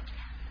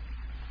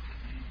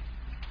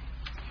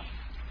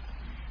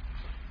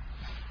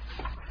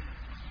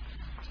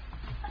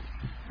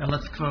 And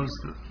let's close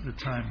the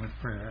time with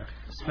prayer,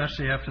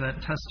 especially after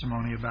that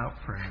testimony about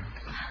prayer.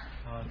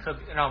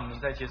 让我们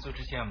在结束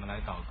之前，我们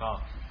来祷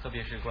告，特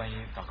别是关于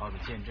祷告的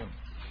见证。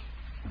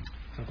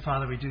 So,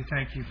 Father, we do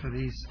thank you for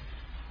these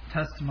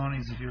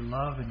testimonies of your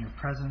love and your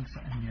presence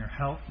and your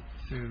help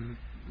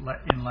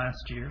in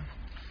last year.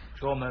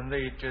 主，我们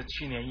为这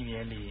去年一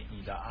年里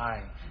你的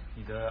爱、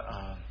你的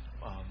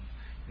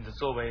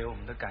作为，我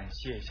们的感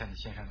谢，向你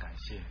献上感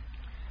谢。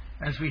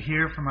 As we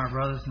hear from our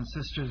brothers and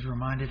sisters,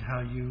 reminded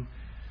how you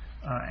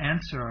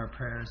answer our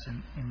prayers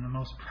in the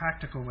most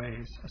practical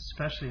ways,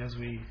 especially as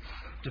we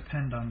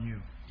depend on you.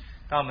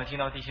 当我们听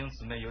到弟兄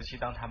姊妹，尤其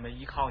当他们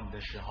依靠你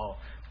的时候，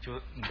就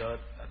你的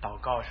祷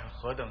告是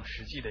何等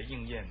实际的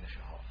应验的时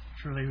候。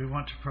 Truly, we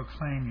want to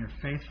proclaim your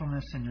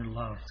faithfulness and your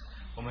love.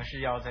 我们是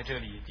要在这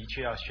里的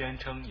确要宣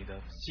称你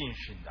的信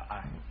实、你的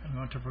爱。 We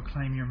want to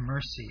proclaim your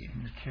mercy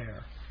and your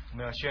care. 我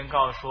们要宣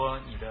告说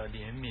你的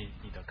怜悯、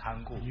你的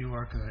看顾。 You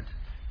are good.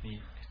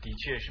 你的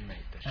确是美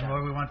的 And 善。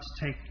 Lord, we want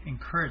to take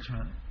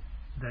encouragement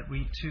that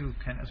we too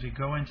can, as we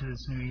go into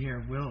this new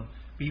year, will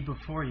be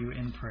before you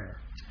in prayer.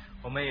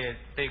 我们也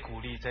被鼓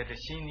励，在这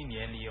新一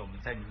年里，我们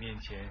在你面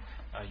前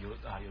有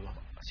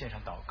献上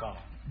祷告。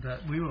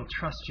 That we will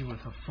trust you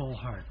with a full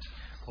heart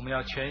我们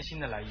要全心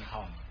的来依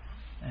靠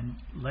你， and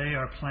lay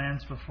our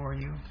plans before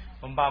you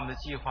我们把我们的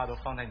计划都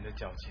放在你的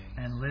脚前，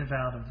 and live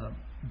out of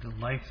the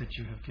life that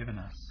you have given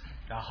us.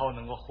 然后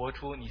能够活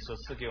出你所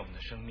赐给我们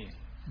的生命。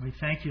 We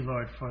thank you,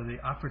 Lord, for the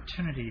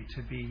opportunity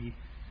to be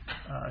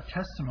a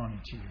testimony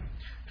to you,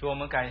 主，我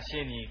们感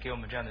谢你给我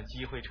们这样的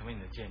机会，成为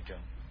你的见证。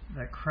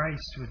 that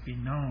Christ would be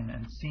known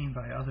and seen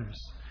by others,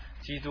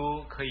 基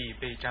督可以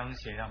被彰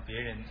显，让别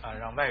人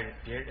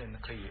别人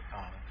可以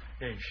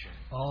认识，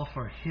 all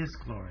for His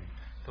glory.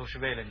 都是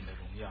为了你的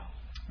荣耀。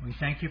 We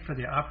thank you for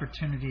the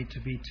opportunity to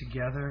be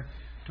together,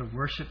 to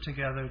worship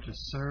together, to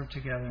serve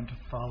together, and to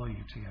follow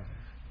you together.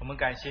 我们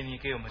感谢你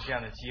给我们这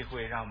样的机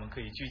会，让我们可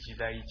以聚集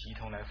在一起，一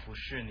同来服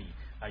侍你，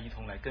一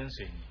同来跟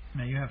随你。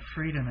 May you have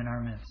freedom in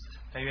our midst.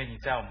 但愿你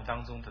在我们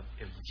当中的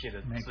有一切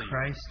的 May 自由，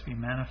 Christ be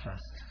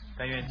manifest.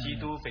 但愿基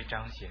督被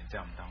彰显在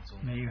我们当中，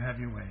 May you have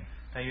your way.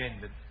 但愿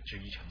你的旨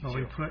意成 Lord,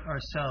 we 就。 put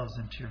ourselves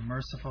into your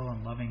merciful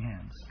and loving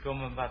hands. 给我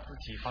们把自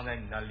己放在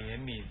你的怜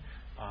悯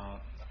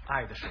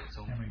爱的手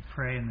中。 And we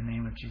pray in the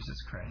name of Jesus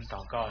我们 Christ.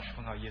 祷告是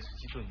奉靠耶稣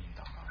基督的名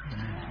祷告。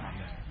阿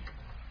门。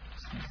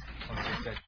我们现在。